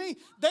just me.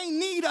 They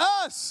need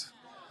us.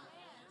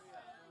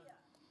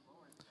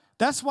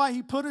 That's why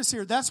he put us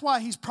here. That's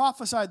why he's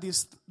prophesied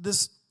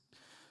this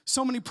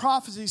so many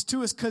prophecies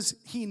to us, because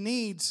he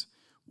needs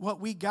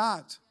what we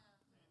got.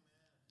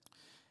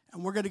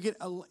 And we're going to get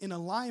in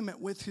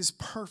alignment with his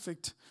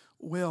perfect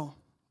will.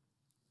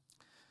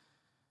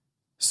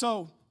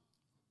 So,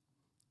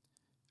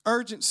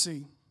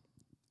 urgency.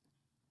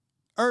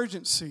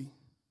 Urgency.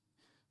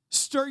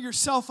 Stir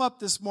yourself up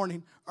this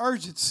morning.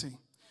 Urgency.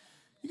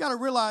 You got to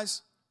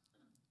realize,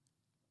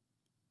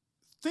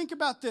 think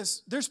about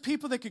this. There's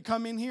people that could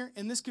come in here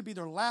and this could be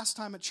their last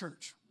time at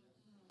church.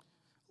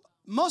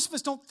 Most of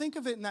us don't think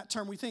of it in that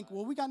term. We think,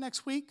 well, we got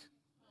next week.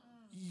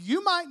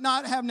 You might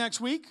not have next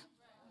week.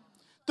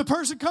 The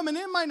person coming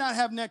in might not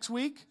have next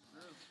week.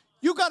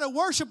 You got to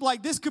worship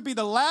like this could be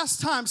the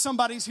last time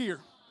somebody's here.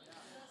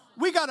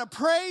 We got to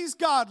praise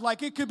God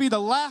like it could be the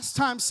last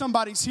time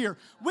somebody's here.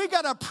 We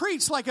got to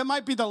preach like it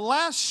might be the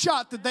last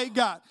shot that they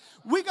got.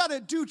 We got to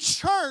do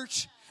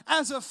church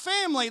as a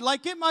family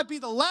like it might be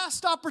the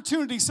last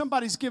opportunity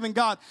somebody's given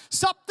God.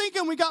 Stop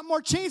thinking we got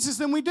more chances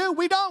than we do.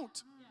 We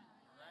don't.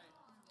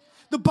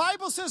 The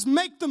Bible says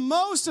make the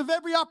most of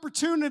every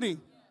opportunity.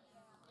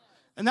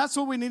 And that's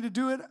what we need to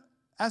do it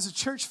as a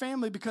church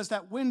family, because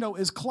that window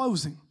is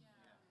closing.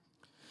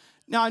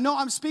 Now, I know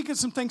I'm speaking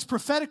some things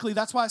prophetically.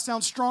 That's why I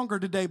sound stronger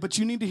today. But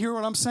you need to hear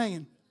what I'm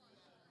saying,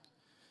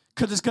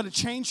 because it's going to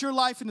change your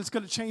life and it's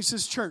going to change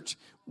this church.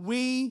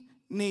 We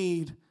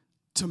need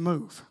to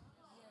move.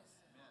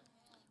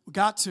 We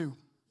got to.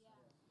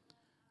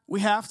 We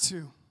have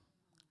to.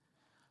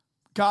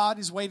 God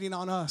is waiting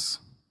on us.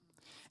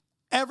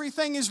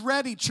 Everything is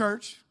ready,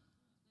 church.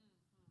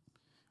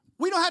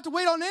 We don't have to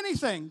wait on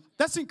anything.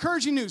 That's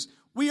encouraging news.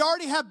 We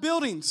already have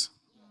buildings.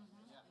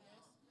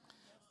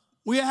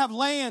 We have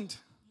land.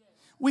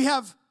 We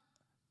have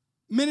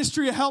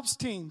ministry of helps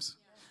teams.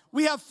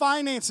 We have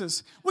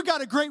finances. We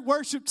got a great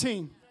worship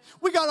team.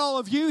 We got all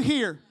of you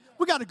here.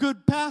 We got a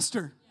good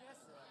pastor.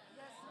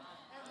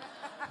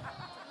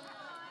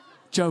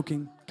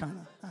 Joking,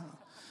 kind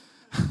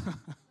of.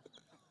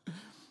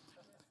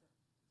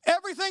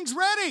 Everything's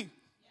ready.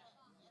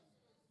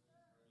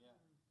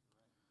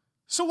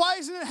 So why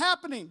isn't it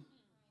happening?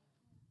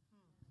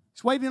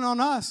 He's waiting on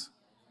us.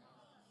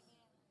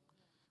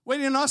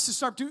 Waiting on us to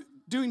start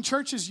doing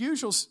church as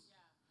usual.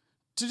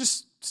 To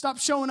just stop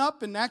showing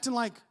up and acting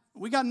like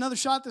we got another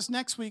shot this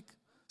next week.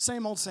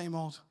 Same old, same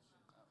old.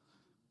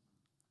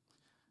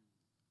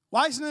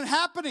 Why isn't it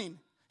happening?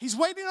 He's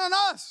waiting on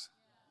us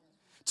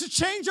to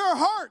change our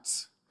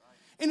hearts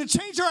and to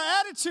change our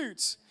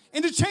attitudes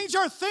and to change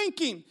our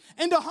thinking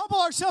and to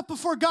humble ourselves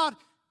before God.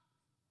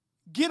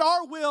 Get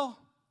our will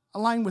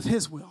aligned with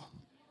his will.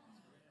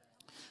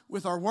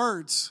 With our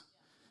words,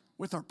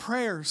 with our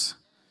prayers,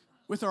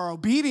 with our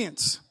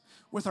obedience,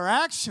 with our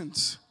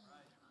actions.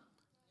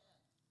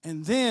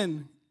 And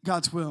then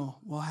God's will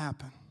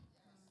happen.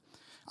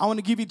 I want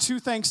to give you two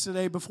things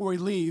today before we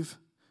leave,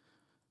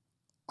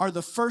 are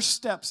the first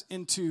steps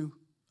into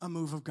a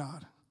move of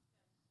God.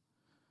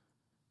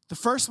 The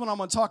first one I'm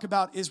going to talk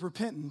about is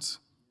repentance.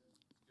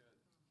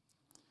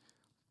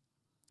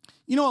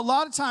 You know, a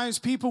lot of times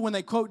people, when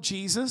they quote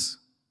Jesus,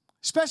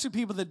 especially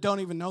people that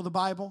don't even know the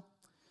Bible,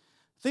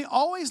 they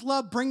always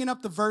love bringing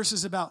up the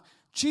verses about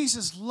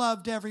Jesus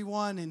loved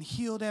everyone and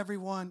healed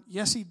everyone.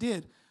 Yes, he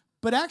did.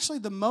 But actually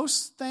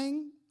the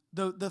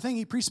thing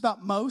he preached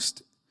about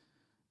most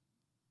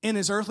in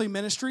his earthly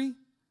ministry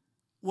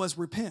was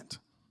repent.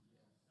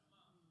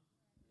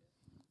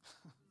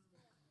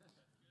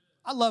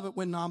 I love it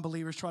when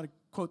non-believers try to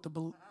quote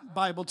the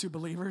Bible to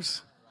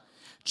believers.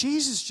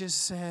 Jesus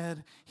just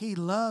said he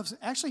loves,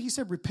 actually he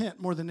said repent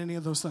more than any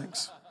of those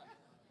things.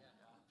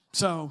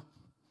 So,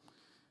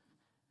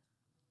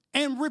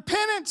 and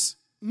repentance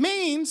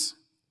means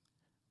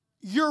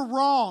you're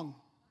wrong.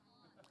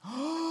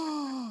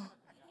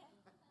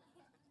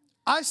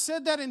 I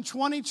said that in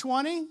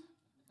 2020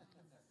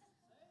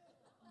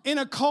 in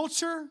a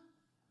culture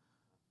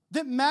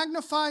that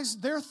magnifies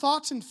their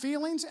thoughts and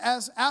feelings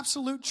as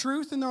absolute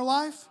truth in their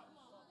life?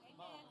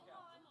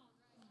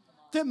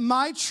 That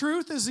my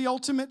truth is the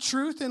ultimate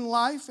truth in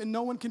life and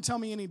no one can tell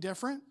me any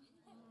different?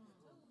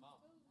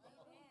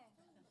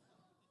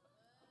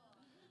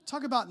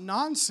 Talk about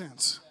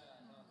nonsense.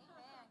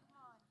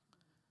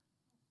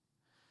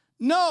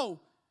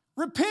 No,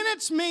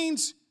 repentance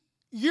means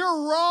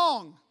you're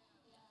wrong.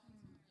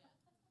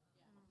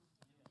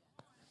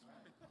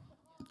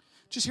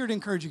 Just here to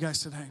encourage you guys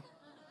today.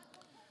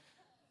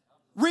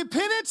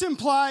 Repentance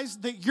implies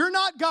that you're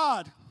not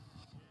God.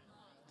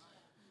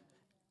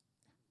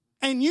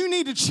 And you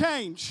need to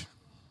change.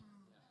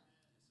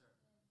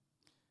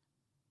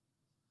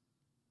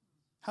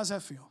 How's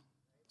that feel?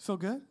 Feel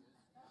good?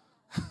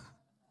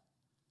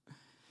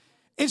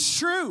 It's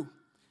true.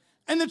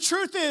 And the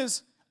truth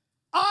is,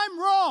 I'm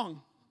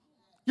wrong.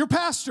 Your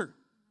pastor,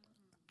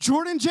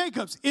 Jordan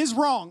Jacobs, is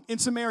wrong in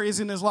some areas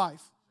in his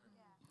life.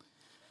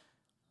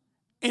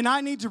 And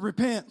I need to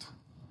repent.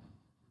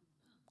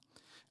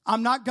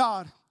 I'm not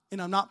God,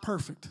 and I'm not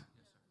perfect.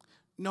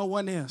 No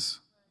one is.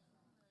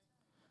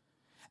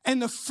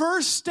 And the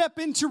first step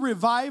into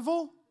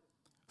revival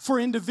for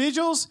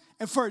individuals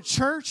and for a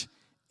church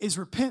is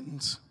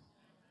repentance.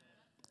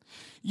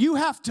 You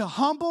have to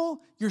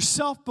humble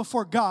yourself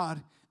before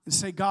God and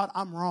say, God,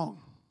 I'm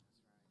wrong.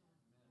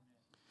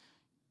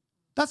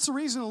 That's the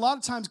reason a lot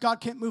of times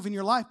God can't move in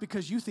your life,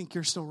 because you think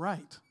you're still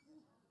right.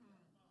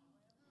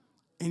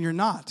 And you're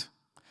not.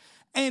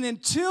 And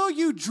until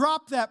you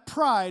drop that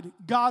pride,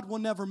 God will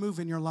never move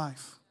in your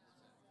life.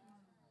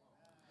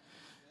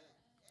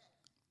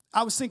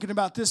 I was thinking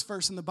about this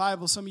verse in the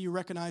Bible. Some of you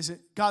recognize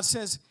it. God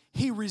says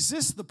he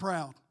resists the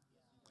proud,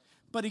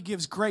 but he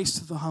gives grace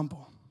to the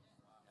humble.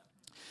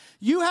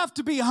 You have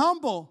to be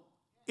humble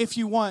if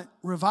you want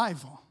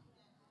revival.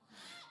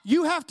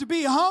 You have to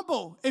be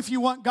humble if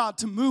you want God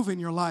to move in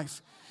your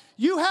life.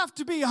 You have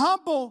to be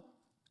humble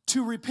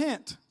to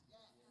repent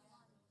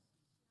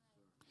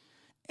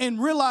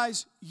and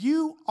realize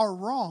you are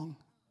wrong.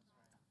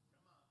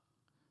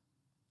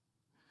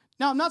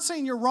 Now, I'm not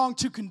saying you're wrong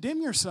to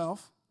condemn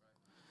yourself,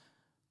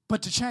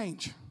 but to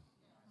change.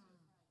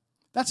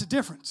 That's a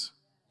difference.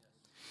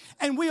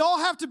 And we all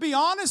have to be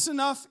honest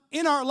enough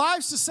in our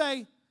lives to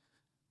say,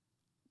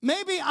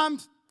 maybe I'm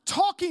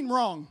talking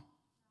wrong.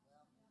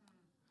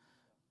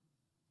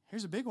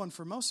 Here's a big one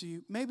for most of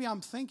you. Maybe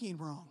I'm thinking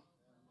wrong.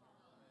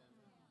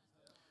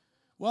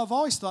 Well, I've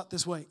always thought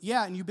this way.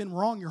 Yeah, and you've been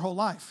wrong your whole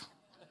life.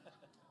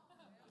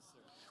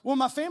 Well,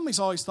 my family's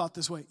always thought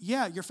this way.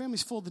 Yeah, your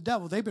family's full of the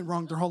devil. They've been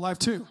wrong their whole life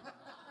too.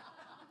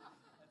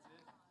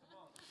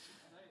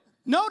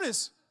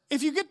 Notice,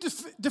 if you get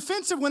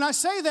defensive when I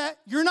say that,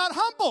 you're not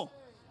humble.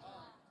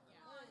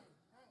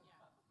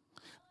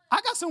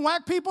 I got some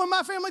whack people in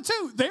my family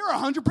too. They're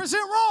 100%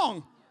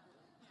 wrong.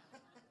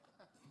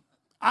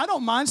 I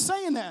don't mind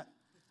saying that.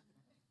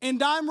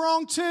 And I'm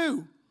wrong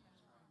too.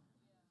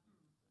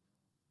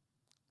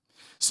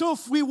 So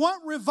if we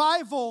want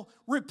revival,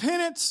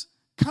 repentance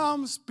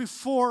comes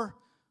before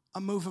a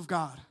move of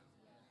God.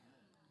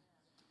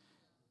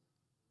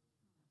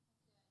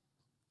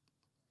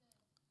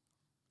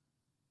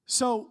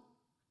 So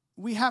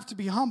we have to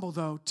be humble,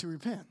 though, to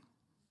repent.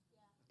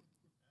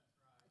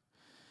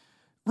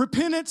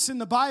 Repentance in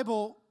the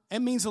Bible, it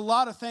means a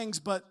lot of things,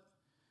 but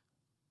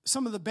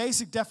some of the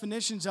basic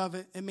definitions of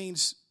it, it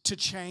means to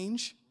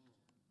change.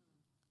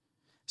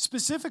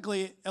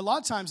 Specifically, a lot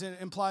of times it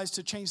implies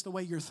to change the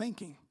way you're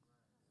thinking.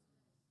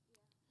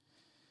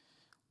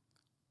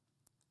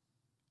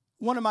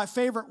 One of my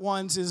favorite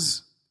ones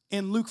is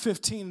in Luke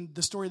 15,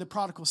 the story of the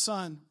prodigal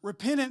son.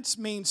 Repentance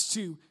means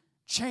to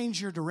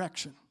change your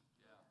direction.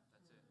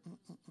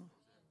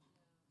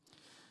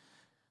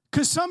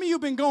 Because some of you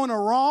have been going a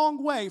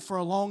wrong way for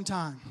a long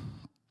time.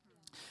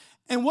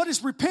 And what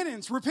is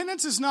repentance?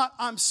 Repentance is not,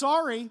 I'm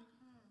sorry.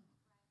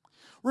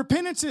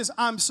 Repentance is,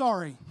 I'm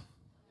sorry.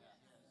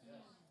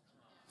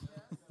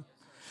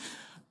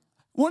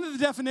 One of the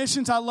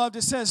definitions I loved,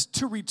 it says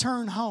to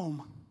return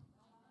home.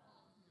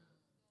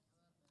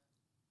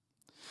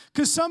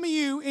 Because some of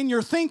you, in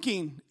your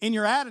thinking, in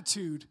your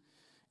attitude,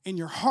 in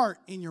your heart,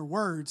 in your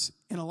words,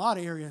 in a lot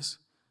of areas,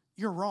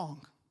 you're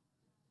wrong.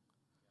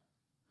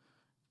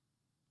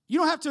 You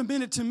don't have to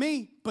admit it to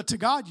me, but to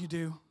God you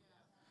do.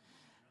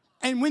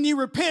 And when you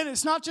repent,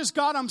 it's not just,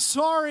 God, I'm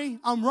sorry,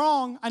 I'm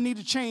wrong, I need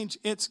to change.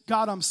 It's,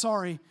 God, I'm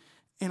sorry,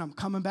 and I'm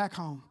coming back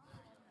home.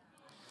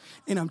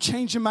 And I'm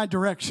changing my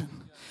direction.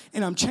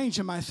 And I'm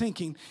changing my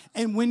thinking.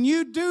 And when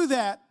you do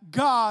that,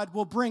 God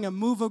will bring a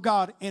move of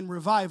God and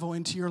revival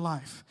into your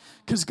life.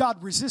 Because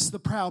God resists the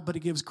proud, but he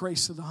gives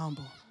grace to the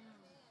humble.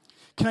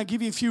 Can I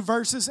give you a few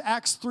verses?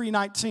 Acts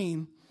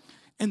 3:19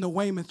 in the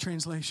Weymouth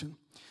translation.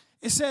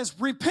 It says,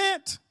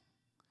 repent,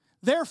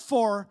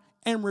 therefore,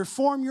 and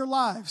reform your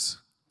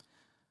lives,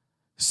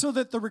 so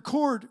that the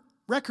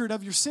record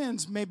of your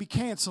sins may be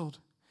canceled,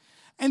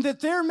 and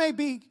that there may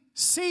be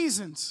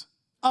seasons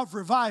of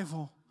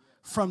revival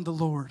from the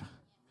Lord.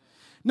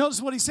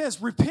 Notice what he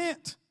says,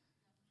 repent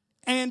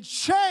and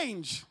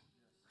change.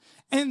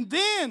 And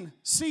then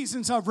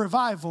seasons of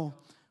revival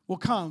will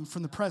come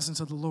from the presence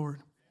of the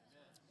Lord.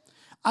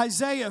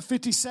 Isaiah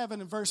 57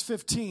 and verse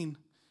 15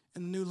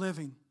 in the New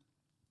Living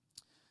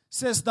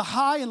says, the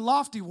high and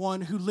lofty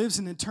one who lives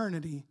in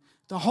eternity,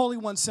 the Holy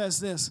One says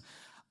this,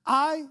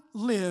 I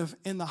live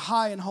in the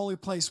high and holy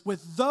place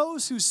with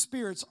those whose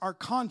spirits are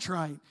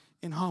contrite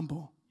and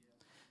humble.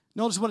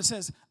 Notice what it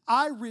says,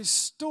 I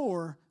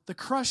restore the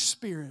crushed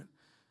spirit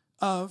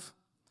of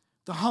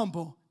the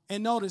humble.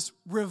 And notice,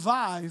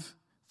 revive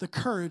the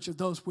courage of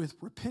those with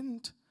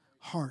repentant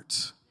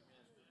hearts.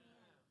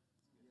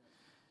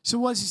 So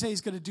what does he say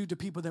he's going to do to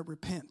people that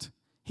repent?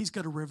 He's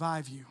going to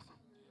revive you.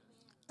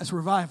 That's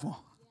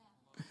revival.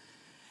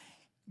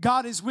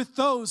 God is with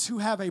those who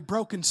have a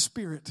broken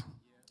spirit.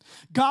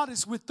 God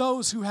is with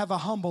those who have a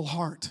humble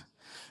heart.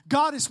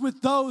 God is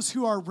with those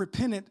who are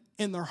repentant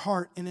in their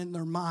heart and in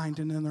their mind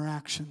and in their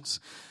actions.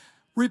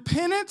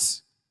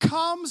 Repentance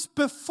comes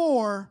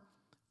before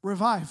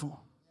revival.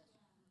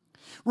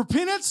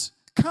 Repentance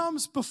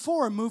comes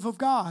before a move of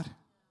God.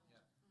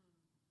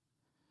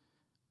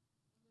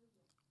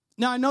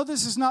 Now, I know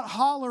this is not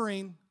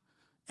hollering,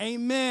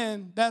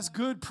 amen, that's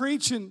good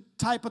preaching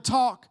type of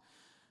talk,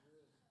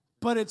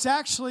 but it's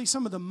actually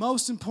some of the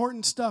most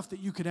important stuff that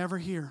you could ever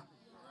hear.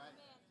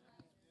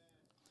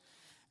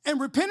 And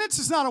repentance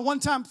is not a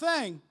one-time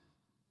thing.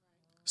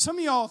 Some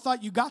of y'all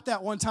thought you got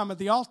that one time at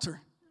the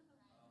altar.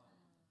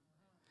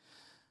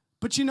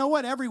 But you know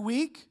what? Every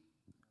week,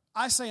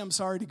 I say I'm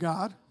sorry to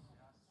God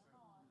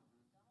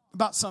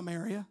about some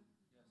area.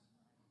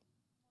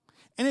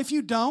 And if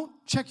you don't,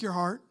 check your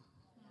heart.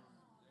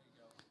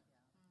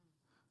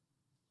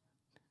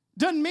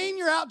 Doesn't mean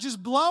you're out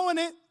just blowing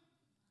it,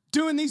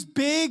 doing these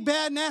big,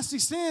 bad, nasty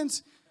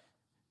sins.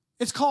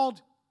 It's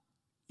called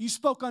you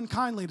spoke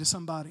unkindly to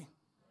somebody.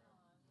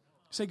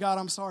 Say, God,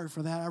 I'm sorry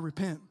for that. I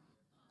repent.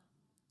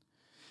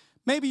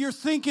 Maybe you're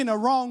thinking a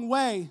wrong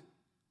way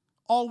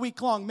all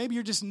week long. Maybe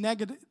you're just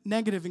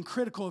negative and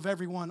critical of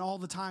everyone all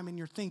the time in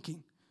your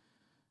thinking.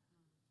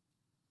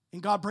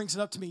 And God brings it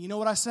up to me. You know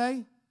what I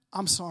say?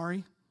 I'm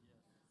sorry.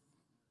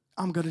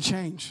 I'm going to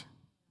change.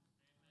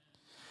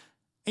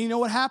 And you know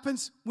what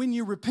happens? When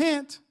you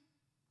repent,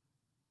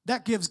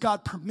 that gives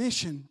God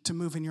permission to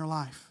move in your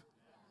life.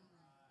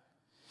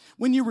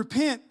 When you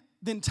repent,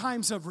 then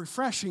times of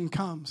refreshing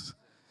comes.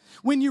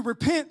 When you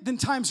repent, then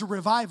times of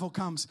revival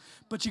comes.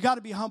 But you got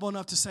to be humble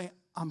enough to say,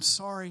 I'm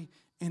sorry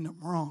and I'm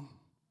wrong.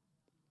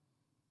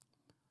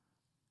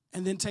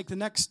 And then take the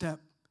next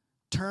step.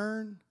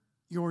 Turn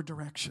your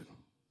direction.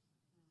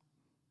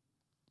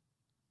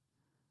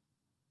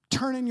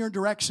 Turn in your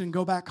direction,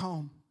 go back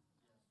home.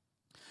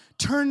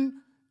 Turn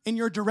in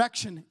your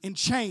direction and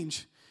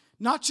change.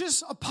 Not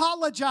just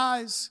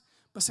apologize,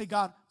 but say,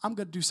 God, I'm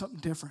going to do something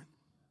different.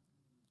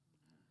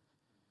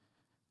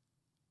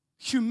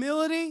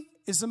 Humility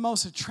is the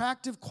most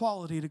attractive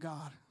quality to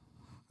God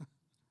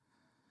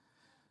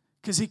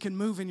because he can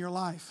move in your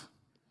life.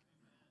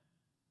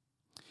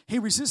 He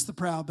resists the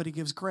proud, but he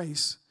gives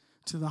grace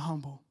to the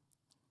humble.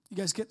 You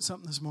guys getting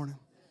something this morning?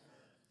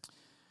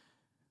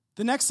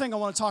 The next thing I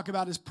want to talk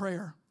about is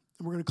prayer,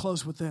 and we're going to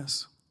close with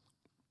this.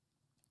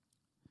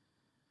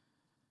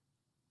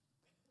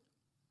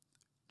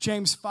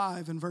 James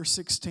 5 and verse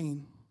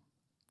 16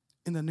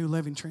 in the New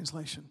Living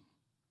Translation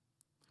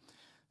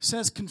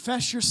says,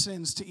 confess your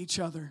sins to each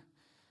other.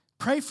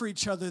 Pray for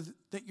each other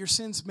that your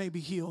sins may be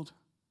healed.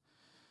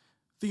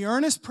 The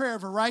earnest prayer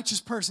of a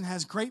righteous person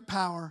has great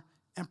power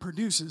and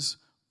produces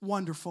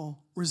wonderful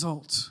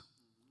results.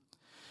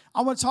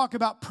 I want to talk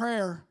about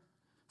prayer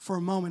for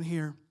a moment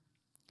here.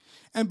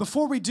 And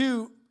before we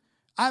do,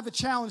 I have a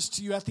challenge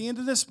to you at the end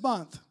of this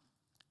month,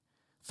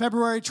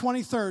 February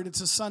 23rd,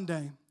 it's a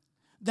Sunday.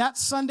 That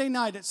Sunday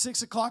night at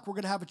 6 o'clock, we're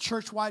going to have a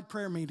church-wide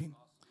prayer meeting.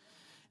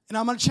 And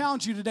I'm going to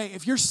challenge you today,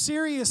 if you're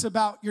serious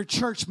about your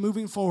church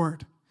moving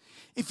forward,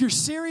 if you're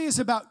serious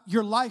about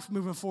your life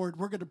moving forward,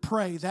 we're going to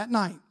pray that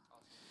night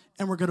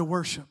and we're going to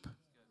worship.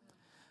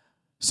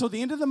 So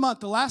the end of the month,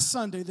 the last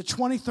Sunday, the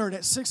 23rd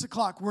at 6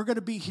 o'clock, we're going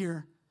to be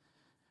here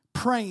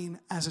praying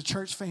as a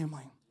church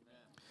family.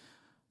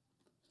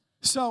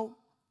 So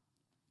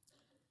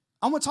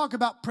I want to talk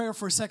about prayer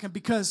for a second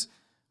because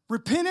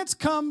repentance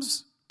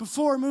comes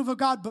before a move of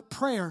God, but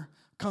prayer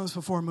comes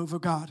before a move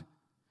of God.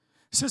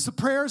 It says the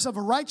prayers of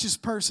a righteous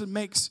person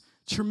makes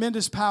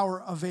tremendous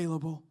power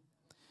available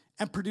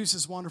and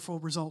produces wonderful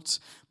results.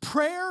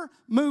 Prayer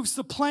moves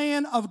the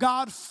plan of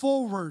God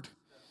forward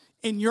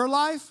in your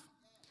life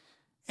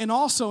and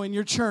also in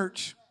your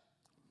church.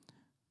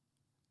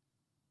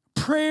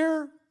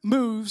 Prayer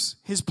moves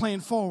his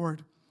plan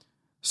forward.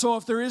 So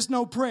if there is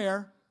no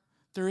prayer,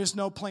 there is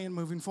no plan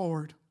moving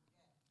forward.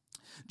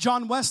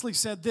 John Wesley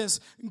said this,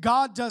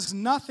 God does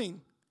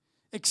nothing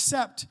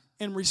except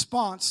in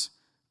response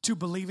to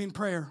believing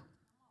prayer.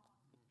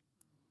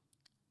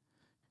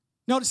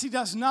 Notice he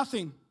does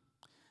nothing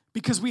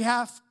because we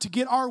have to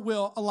get our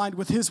will aligned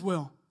with his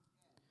will.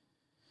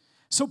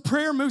 So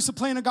prayer moves the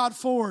plan of God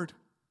forward.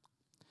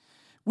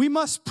 We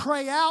must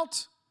pray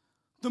out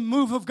the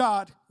move of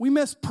God. We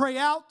must pray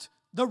out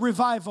the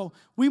revival.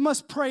 We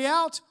must pray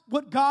out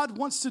what God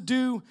wants to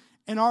do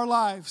in our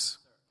lives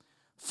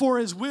for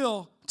His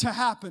will to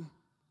happen.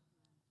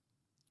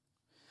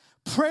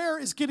 Prayer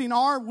is getting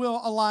our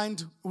will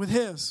aligned with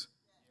His.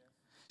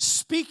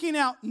 Speaking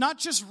out not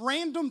just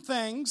random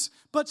things,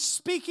 but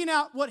speaking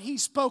out what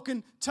He's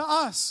spoken to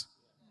us.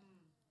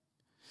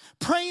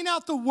 Praying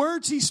out the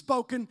words He's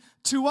spoken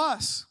to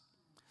us.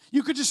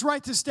 You could just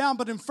write this down,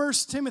 but in 1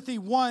 Timothy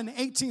 1,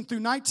 18 through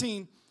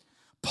 19,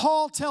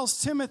 Paul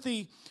tells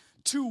Timothy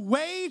to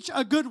wage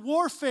a good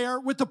warfare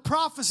with the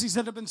prophecies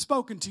that have been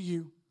spoken to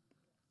you.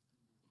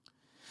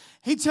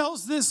 He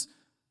tells this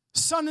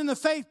son in the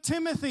faith,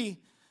 Timothy,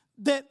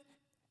 that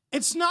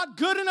it's not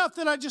good enough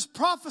that I just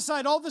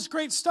prophesied all this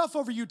great stuff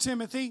over you,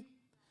 Timothy.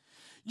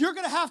 You're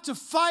going to have to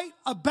fight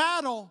a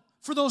battle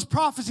for those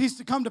prophecies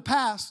to come to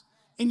pass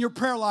in your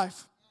prayer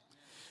life.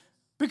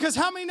 Because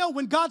how many know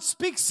when God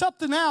speaks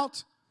something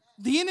out,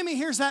 the enemy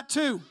hears that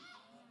too?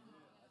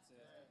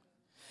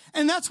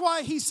 And that's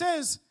why he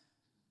says,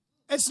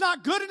 it's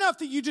not good enough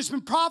that you've just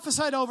been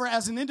prophesied over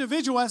as an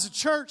individual, as a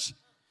church.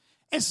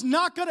 It's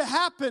not going to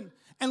happen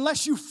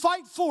unless you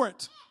fight for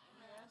it.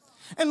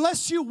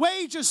 Unless you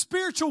wage a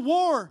spiritual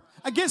war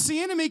against the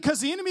enemy,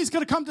 because the enemy is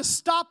going to come to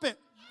stop it.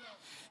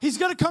 He's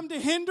going to come to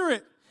hinder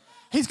it.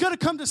 He's going to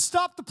come to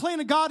stop the plan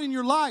of God in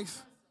your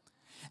life.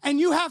 And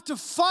you have to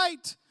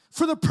fight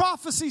for the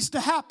prophecies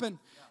to happen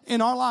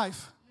in our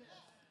life.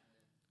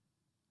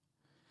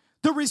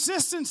 The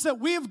resistance that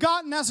we have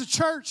gotten as a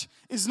church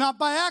is not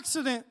by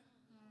accident.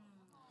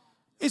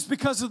 It's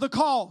because of the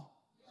call.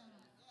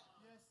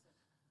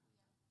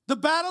 The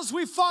battles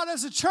we fought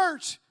as a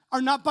church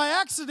are not by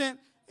accident.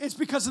 It's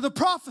because of the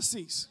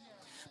prophecies.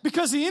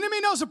 Because the enemy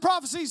knows the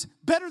prophecies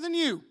better than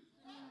you.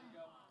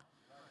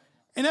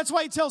 And that's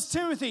why he tells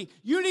Timothy,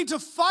 you need to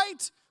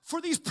fight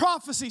for these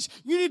prophecies.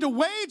 You need to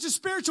wage a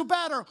spiritual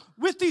battle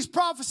with these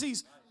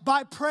prophecies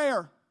by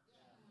prayer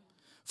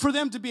for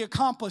them to be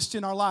accomplished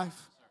in our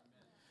life.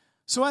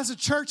 So as a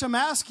church, I'm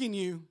asking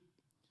you,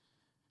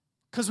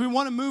 because we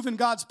want to move in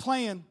God's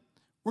plan,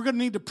 we're going to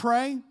need to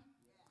pray.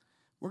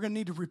 We're going to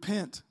need to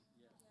repent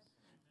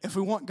if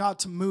we want God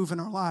to move in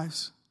our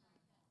lives.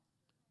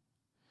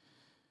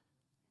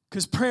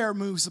 Because prayer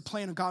moves the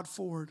plan of God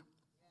forward.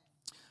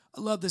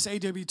 I love this.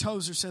 A.W.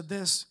 Tozer said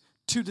this: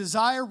 to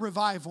desire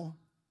revival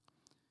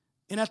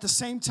and at the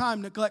same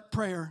time neglect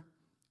prayer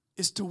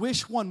is to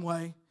wish one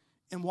way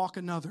and walk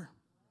another.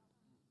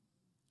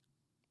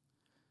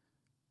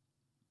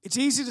 It's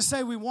easy to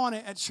say we want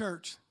it at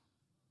church.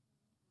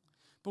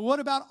 But what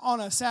about on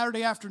a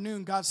Saturday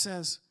afternoon, God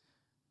says,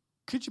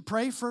 could you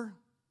pray for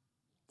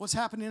what's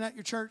happening at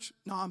your church?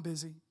 No, I'm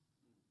busy.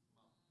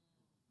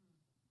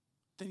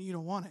 Then you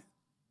don't want it.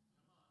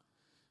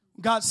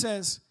 God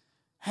says,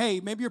 hey,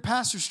 maybe your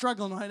pastor's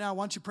struggling right now.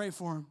 Why don't you pray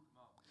for him?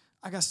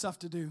 I got stuff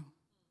to do.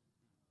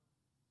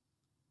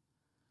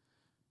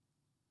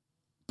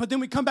 But then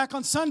we come back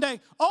on Sunday.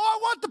 Oh, I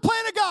want the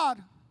plan of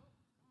God.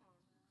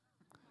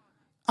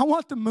 I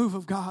want the move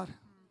of God.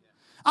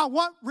 I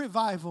want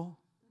revival.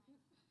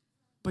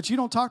 But you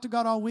don't talk to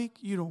God all week,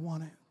 you don't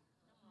want it.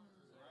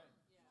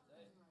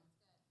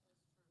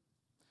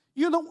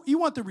 You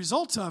want the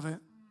results of it,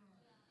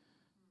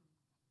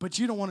 but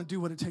you don't want to do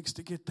what it takes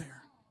to get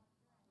there.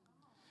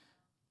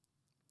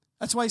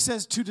 That's why he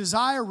says to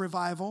desire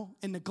revival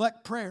and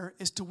neglect prayer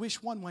is to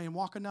wish one way and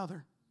walk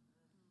another.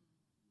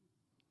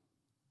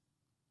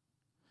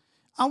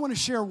 I want to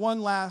share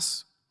one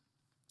last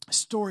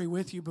story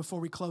with you before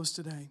we close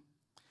today.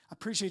 I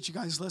appreciate you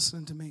guys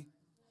listening to me.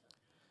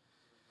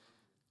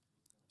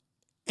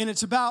 And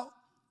it's about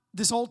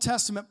this Old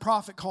Testament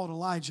prophet called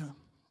Elijah.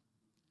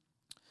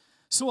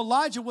 So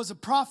Elijah was a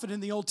prophet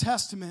in the Old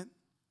Testament.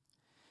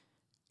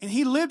 And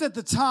he lived at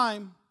the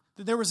time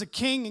that there was a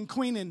king and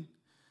queen in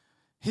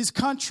his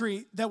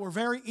country that were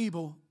very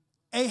evil,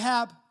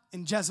 Ahab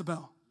and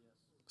Jezebel.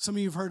 Some of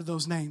you have heard of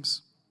those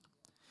names.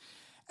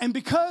 And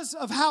because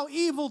of how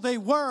evil they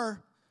were,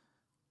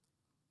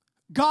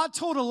 God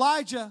told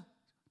Elijah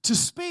to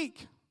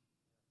speak.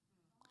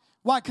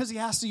 Why? Because he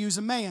has to use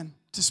a man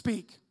to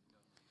speak.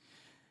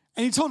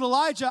 And he told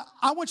Elijah,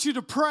 I want you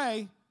to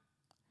pray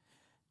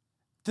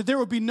that there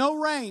would be no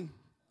rain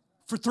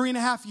for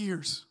 3.5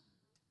 years.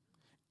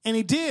 And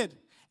he did.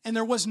 And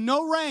there was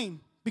no rain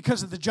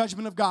because of the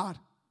judgment of God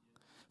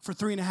for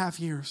 3.5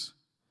 years.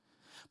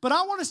 But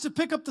I want us to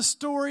pick up the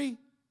story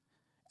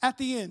at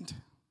the end.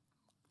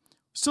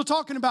 Still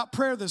talking about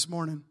prayer this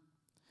morning.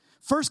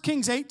 1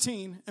 Kings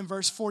 18 and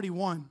verse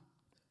 41.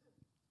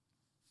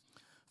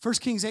 1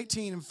 Kings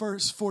 18 and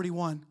verse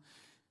 41.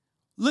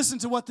 Listen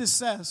to what this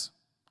says.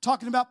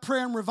 Talking about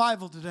prayer and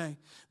revival today.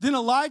 Then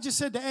Elijah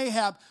said to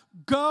Ahab,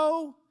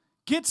 go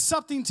get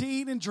something to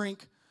eat and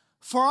drink,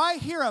 for I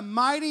hear a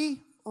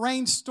mighty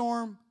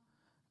rainstorm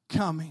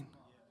coming.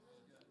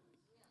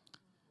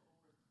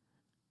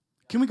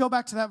 Can we go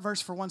back to that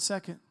verse for 1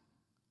 second?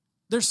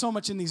 There's so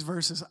much in these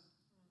verses.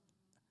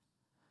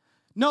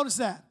 Notice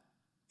that.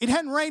 It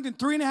hadn't rained in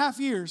 3.5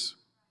 years.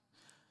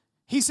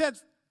 He said,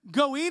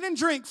 go eat and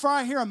drink, for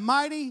I hear a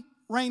mighty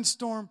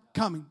rainstorm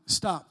coming.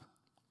 Stop.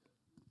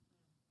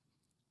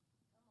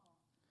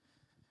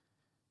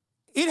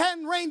 It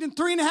hadn't rained in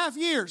 3.5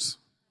 years.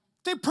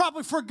 They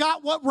probably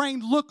forgot what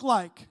rain looked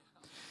like.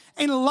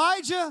 And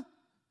Elijah,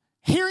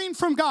 hearing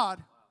from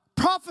God,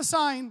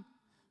 prophesying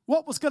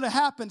what was going to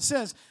happen,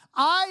 says,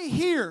 I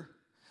hear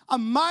a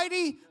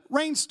mighty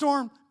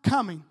rainstorm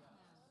coming.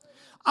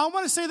 I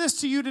want to say this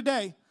to you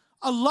today.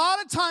 A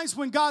lot of times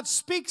when God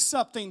speaks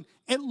something,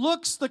 it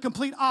looks the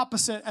complete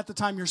opposite at the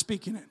time you're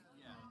speaking it.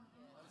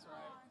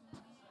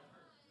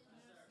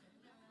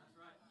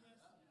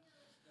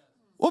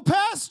 Well,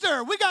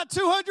 Pastor, we got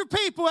 200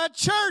 people at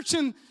church,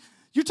 and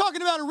you're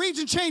talking about a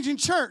region-changing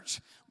church.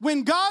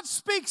 When God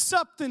speaks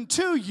something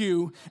to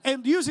you,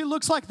 it usually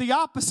looks like the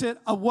opposite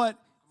of what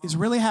is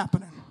really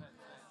happening.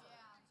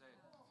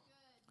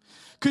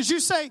 Because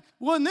you say,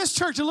 well, in this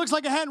church, it looks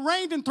like it hadn't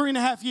rained in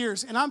 3.5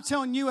 years. And I'm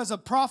telling you, as a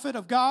prophet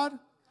of God,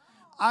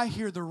 I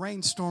hear the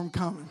rainstorm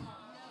coming.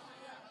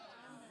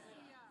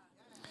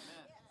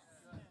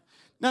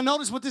 Now,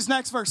 notice what this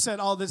next verse said.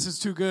 Oh, this is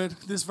too good,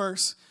 this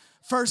verse.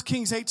 1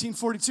 Kings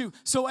 18:42.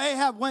 So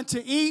Ahab went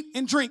to eat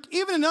and drink.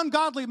 Even an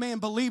ungodly man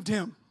believed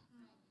him.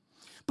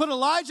 But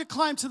Elijah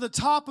climbed to the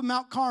top of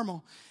Mount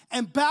Carmel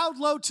and bowed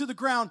low to the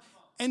ground.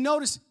 And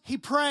notice, he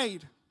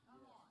prayed.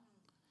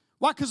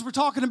 Why? Because we're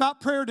talking about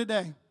prayer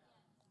today.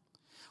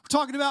 We're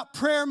talking about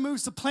prayer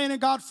moves the plan of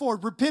God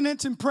forward.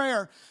 Repentance and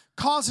prayer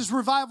causes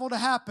revival to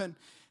happen.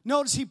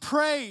 Notice he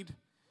prayed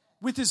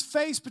with his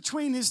face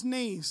between his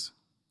knees.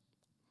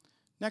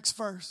 Next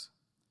verse.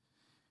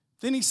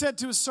 Then he said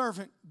to his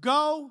servant,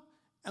 go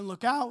and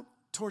look out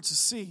towards the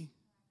sea.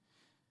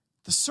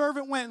 The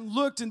servant went and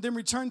looked and then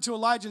returned to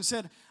Elijah and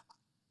said,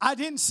 I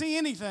didn't see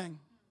anything.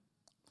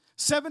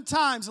 7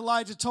 times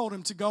Elijah told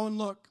him to go and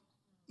look.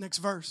 Next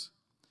verse.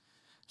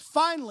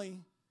 Finally,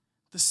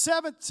 the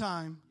 7th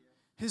time,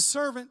 his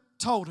servant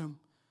told him,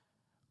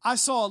 I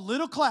saw a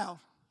little cloud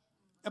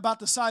about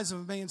the size of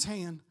a man's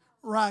hand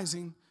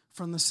rising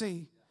from the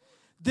sea.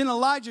 Then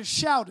Elijah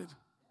shouted,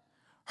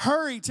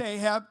 hurry to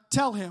Ahab,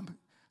 tell him,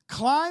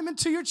 climb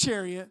into your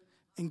chariot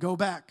and go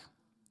back.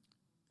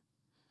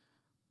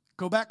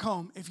 Go back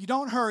home. If you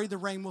don't hurry, the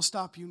rain will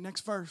stop you.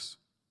 Next verse.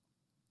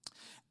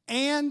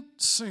 And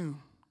soon,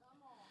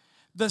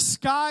 the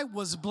sky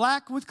was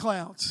black with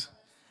clouds,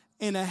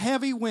 and a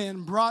heavy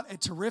wind brought a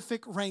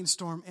terrific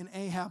rainstorm, and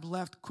Ahab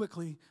left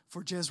quickly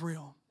for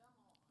Jezreel.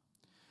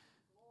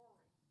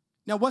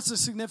 Now, what's the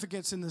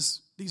significance in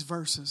these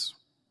verses?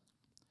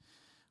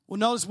 Well,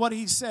 notice what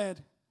he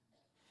said.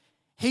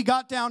 He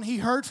got down, he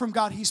heard from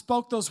God, he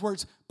spoke those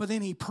words, but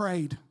then he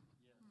prayed.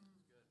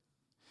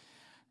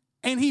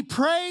 And he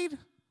prayed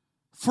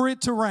for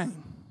it to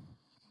rain.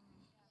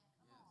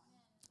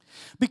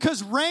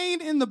 Because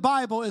rain in the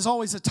Bible is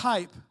always a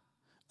type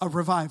of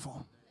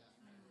revival.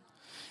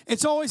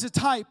 It's always a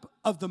type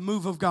of the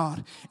move of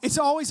God. It's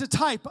always a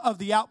type of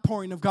the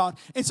outpouring of God.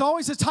 It's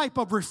always a type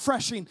of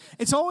refreshing.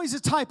 It's always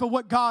a type of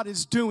what God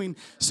is doing.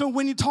 So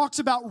when he talks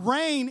about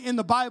rain in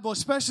the Bible,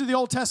 especially the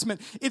Old Testament,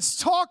 it's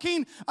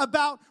talking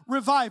about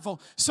revival.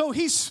 So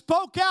he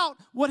spoke out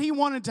what he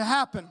wanted to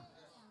happen.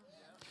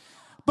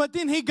 But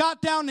then he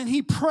got down and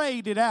he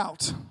prayed it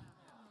out.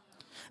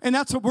 And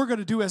that's what we're going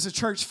to do as a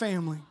church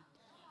family.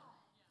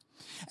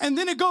 And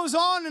then it goes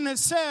on and it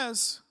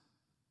says,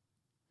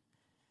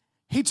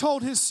 he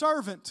told his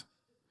servant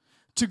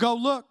to go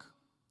look.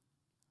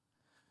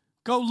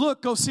 Go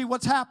look, go see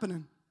what's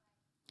happening.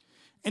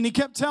 And he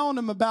kept telling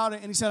him about it,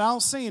 and he said, I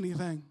don't see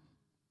anything.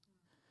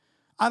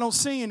 I don't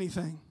see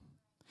anything.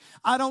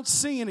 I don't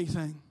see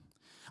anything.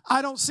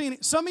 I don't see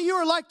anything. Some of you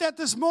are like that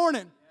this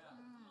morning.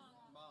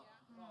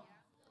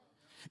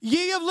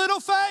 Ye of little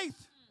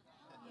faith.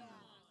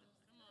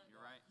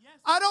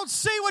 I don't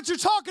see what you're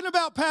talking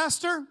about,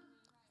 Pastor.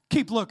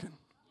 Keep looking.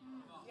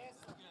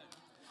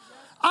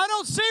 I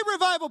don't see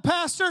revival,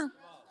 Pastor.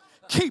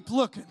 Keep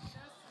looking.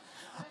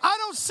 I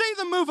don't see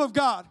the move of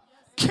God.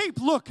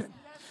 Keep looking.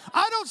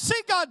 I don't see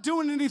God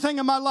doing anything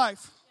in my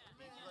life.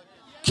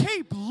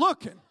 Keep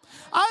looking.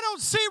 I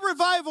don't see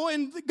revival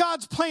in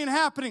God's plan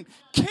happening.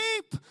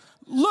 Keep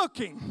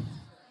looking.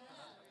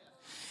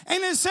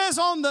 And it says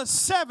on the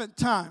 7th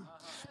time.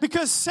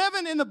 Because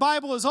 7 in the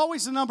Bible is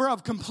always the number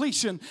of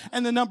completion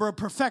and the number of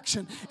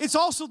perfection. It's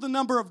also the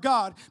number of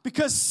God.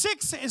 Because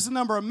 6 is the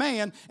number of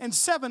man and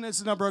 7 is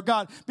the number of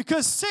God.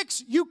 Because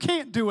 6, you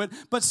can't do it,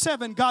 but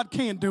 7, God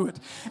can do it.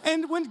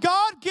 And when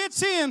God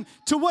gets in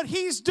to what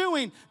he's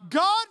doing,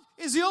 God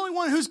is the only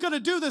one who's going to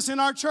do this in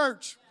our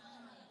church.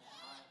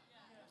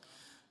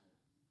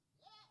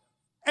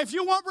 If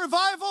you want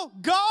revival,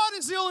 God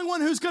is the only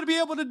one who's going to be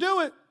able to do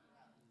it.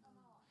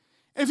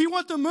 If you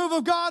want the move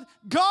of God,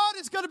 God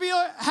is going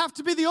to have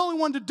to be the only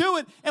one to do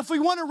it. If we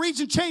want to reach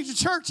and change the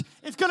church,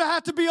 it's going to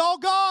have to be all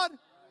God.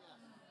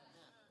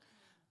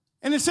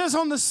 And it says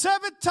on the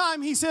 7th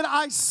time, he said,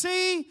 I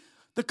see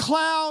the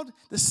cloud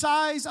the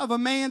size of a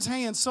man's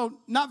hand. So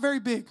not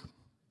very big.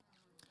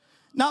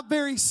 Not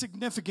very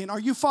significant. Are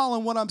you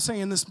following what I'm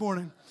saying this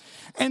morning?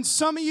 And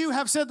some of you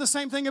have said the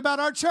same thing about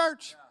our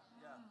church.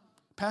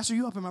 Pastor,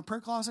 you up in my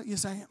prayer closet?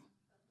 Yes, I am.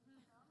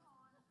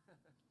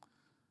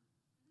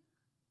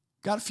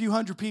 Got a few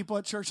hundred people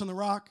at Church on the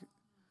Rock.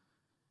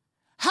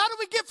 How do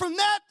we get from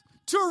that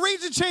to a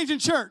region-changing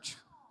church?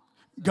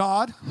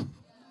 God.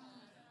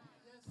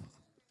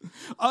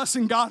 Us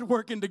and God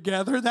working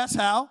together. That's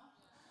how.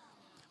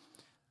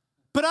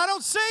 But I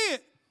don't see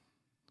it.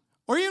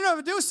 Or even if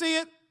I do see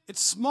it,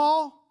 it's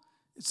small.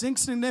 It's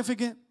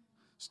insignificant.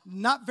 It's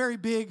not very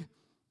big.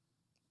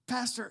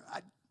 Pastor,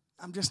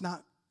 I'm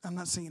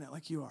not seeing it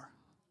like you are.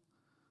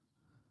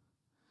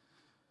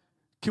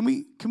 Can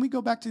we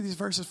go back to these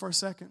verses for a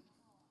second?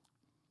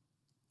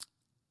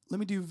 Let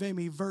me do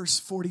maybe verse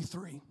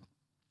 43.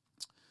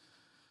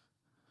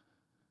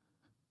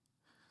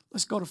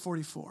 Let's go to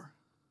 44.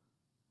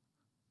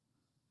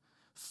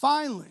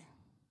 Finally.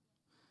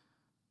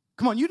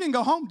 Come on, you didn't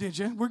go home, did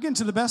you? We're getting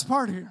to the best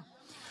part here.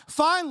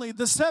 Finally,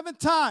 the seventh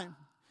time,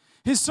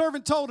 his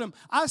servant told him,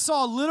 I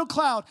saw a little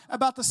cloud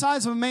about the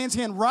size of a man's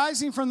hand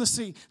rising from the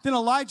sea. Then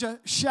Elijah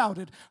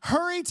shouted,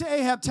 hurry to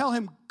Ahab, tell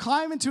him,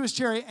 climb into his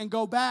chariot and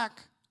go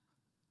back.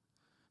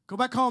 Go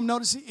back home.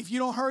 Notice if you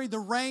don't hurry, the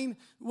rain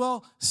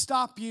will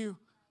stop you.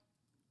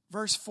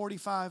 Verse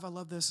 45, I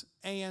love this.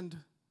 And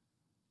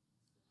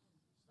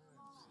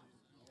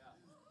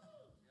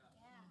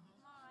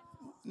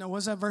no, what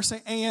does that verse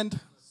say? And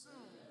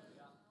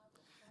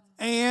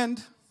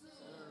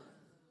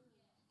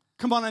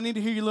come on, I need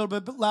to hear you a little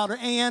bit louder.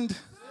 And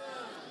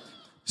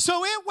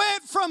so it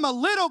went from a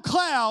little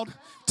cloud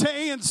to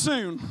and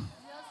soon.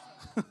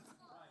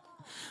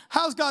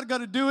 How's God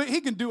going to do it?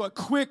 He can do a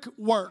quick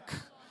work.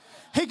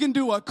 He can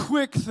do a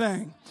quick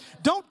thing.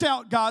 Don't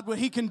doubt God what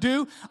he can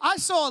do. I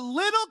saw a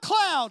little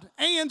cloud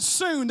and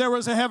soon there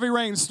was a heavy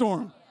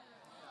rainstorm.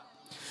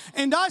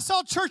 And I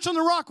saw Church on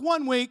the Rock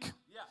one week,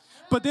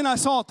 but then I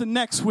saw it the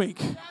next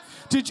week.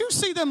 Did you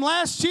see them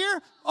last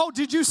year? Oh,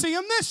 did you see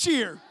them this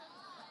year?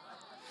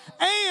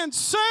 And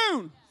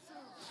soon.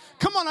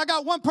 Come on, I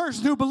got one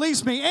person who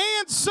believes me.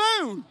 And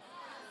soon.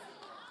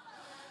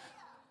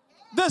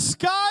 The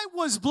sky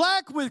was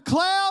black with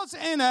clouds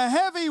and a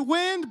heavy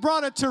wind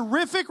brought a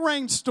terrific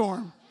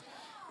rainstorm.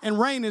 And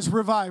rain is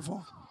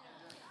revival.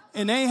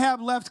 And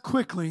Ahab left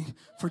quickly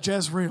for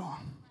Jezreel.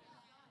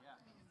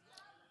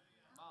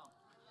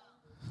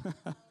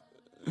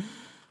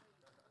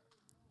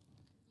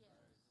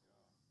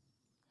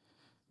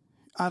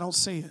 I don't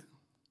see it.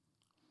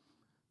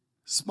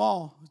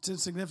 Small, it's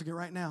insignificant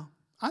right now.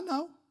 I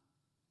know.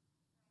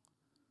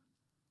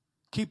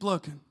 Keep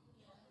looking.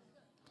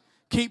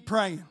 Keep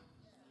praying.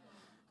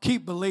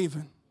 Keep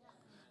believing.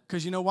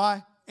 Because you know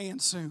why?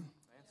 And soon.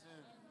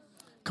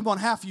 Come on,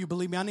 half of you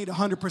believe me. I need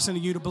 100% of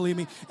you to believe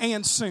me.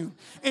 And soon.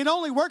 It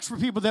only works for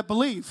people that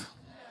believe.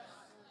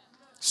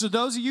 So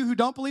those of you who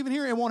don't believe in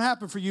here, it won't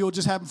happen for you. It'll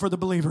just happen for the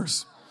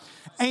believers.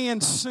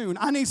 And soon.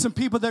 I need some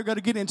people that are going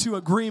to get into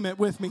agreement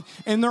with me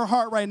in their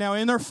heart right now,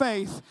 in their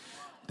faith.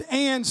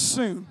 And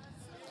soon.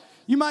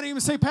 You might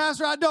even say,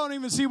 Pastor, I don't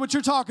even see what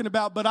you're talking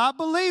about, but I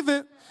believe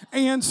it.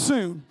 And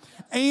soon.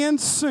 And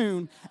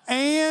soon.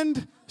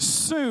 And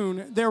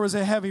soon there was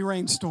a heavy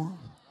rainstorm.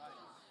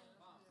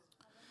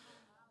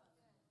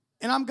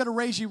 And I'm going to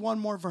raise you one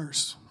more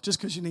verse just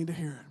because you need to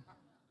hear it.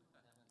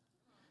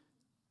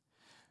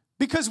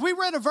 Because we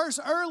read a verse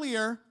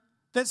earlier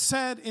that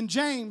said in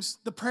James,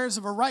 the prayers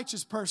of a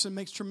righteous person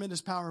makes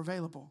tremendous power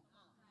available.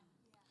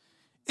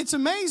 It's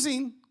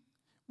amazing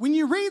when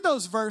you read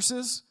those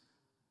verses,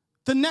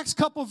 the next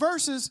couple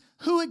verses,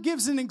 who it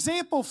gives an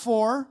example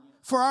for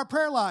our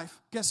prayer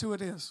life. Guess who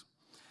it is?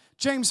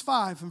 James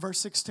 5 and verse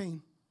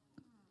 16.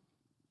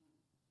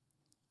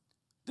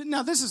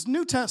 Now this is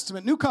New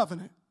Testament, New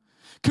Covenant.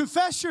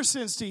 Confess your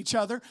sins to each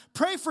other.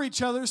 Pray for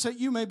each other so that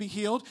you may be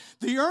healed.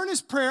 The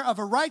earnest prayer of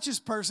a righteous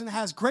person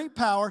has great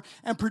power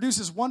and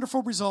produces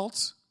wonderful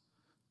results.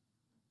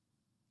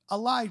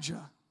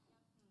 Elijah.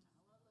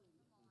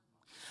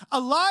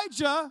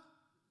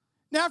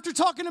 Now after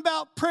talking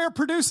about prayer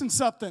producing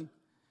something,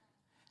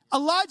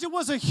 Elijah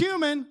was a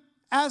human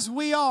as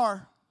we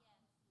are,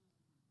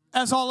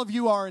 as all of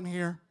you are in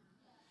here.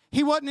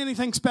 He wasn't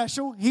anything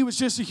special. He was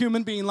just a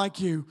human being like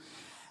you.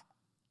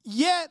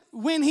 Yet,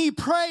 when he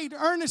prayed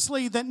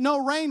earnestly that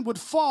no rain would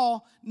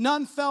fall,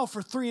 none fell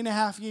for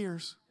 3.5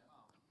 years.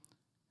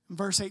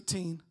 Verse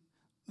 18.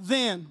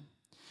 Then,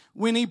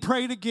 when he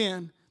prayed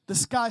again, the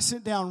sky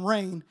sent down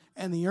rain,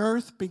 and the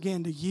earth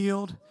began to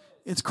yield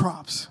its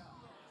crops.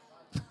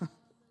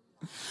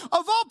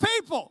 Of all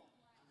people,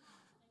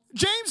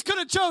 James could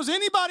have chose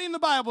anybody in the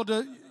Bible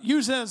to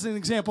use as an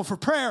example for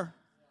prayer.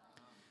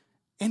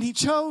 And he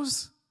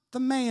chose the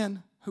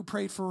man who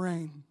prayed for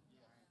rain.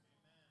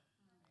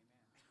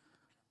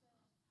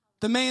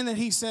 The man that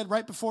he said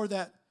right before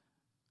that,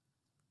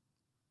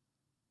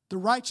 the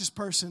righteous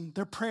person,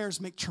 their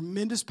prayers make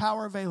tremendous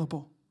power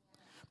available,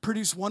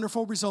 produce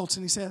wonderful results.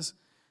 And he says,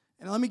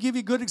 and let me give you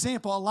a good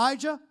example.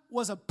 Elijah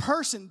was a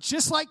person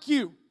just like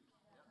you.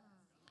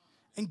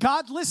 And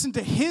God listened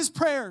to his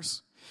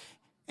prayers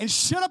and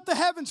shut up the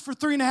heavens for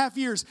 3.5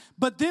 years.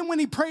 But then when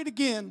he prayed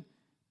again,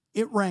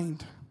 it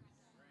rained.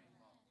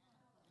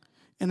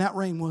 And that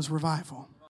rain was revival.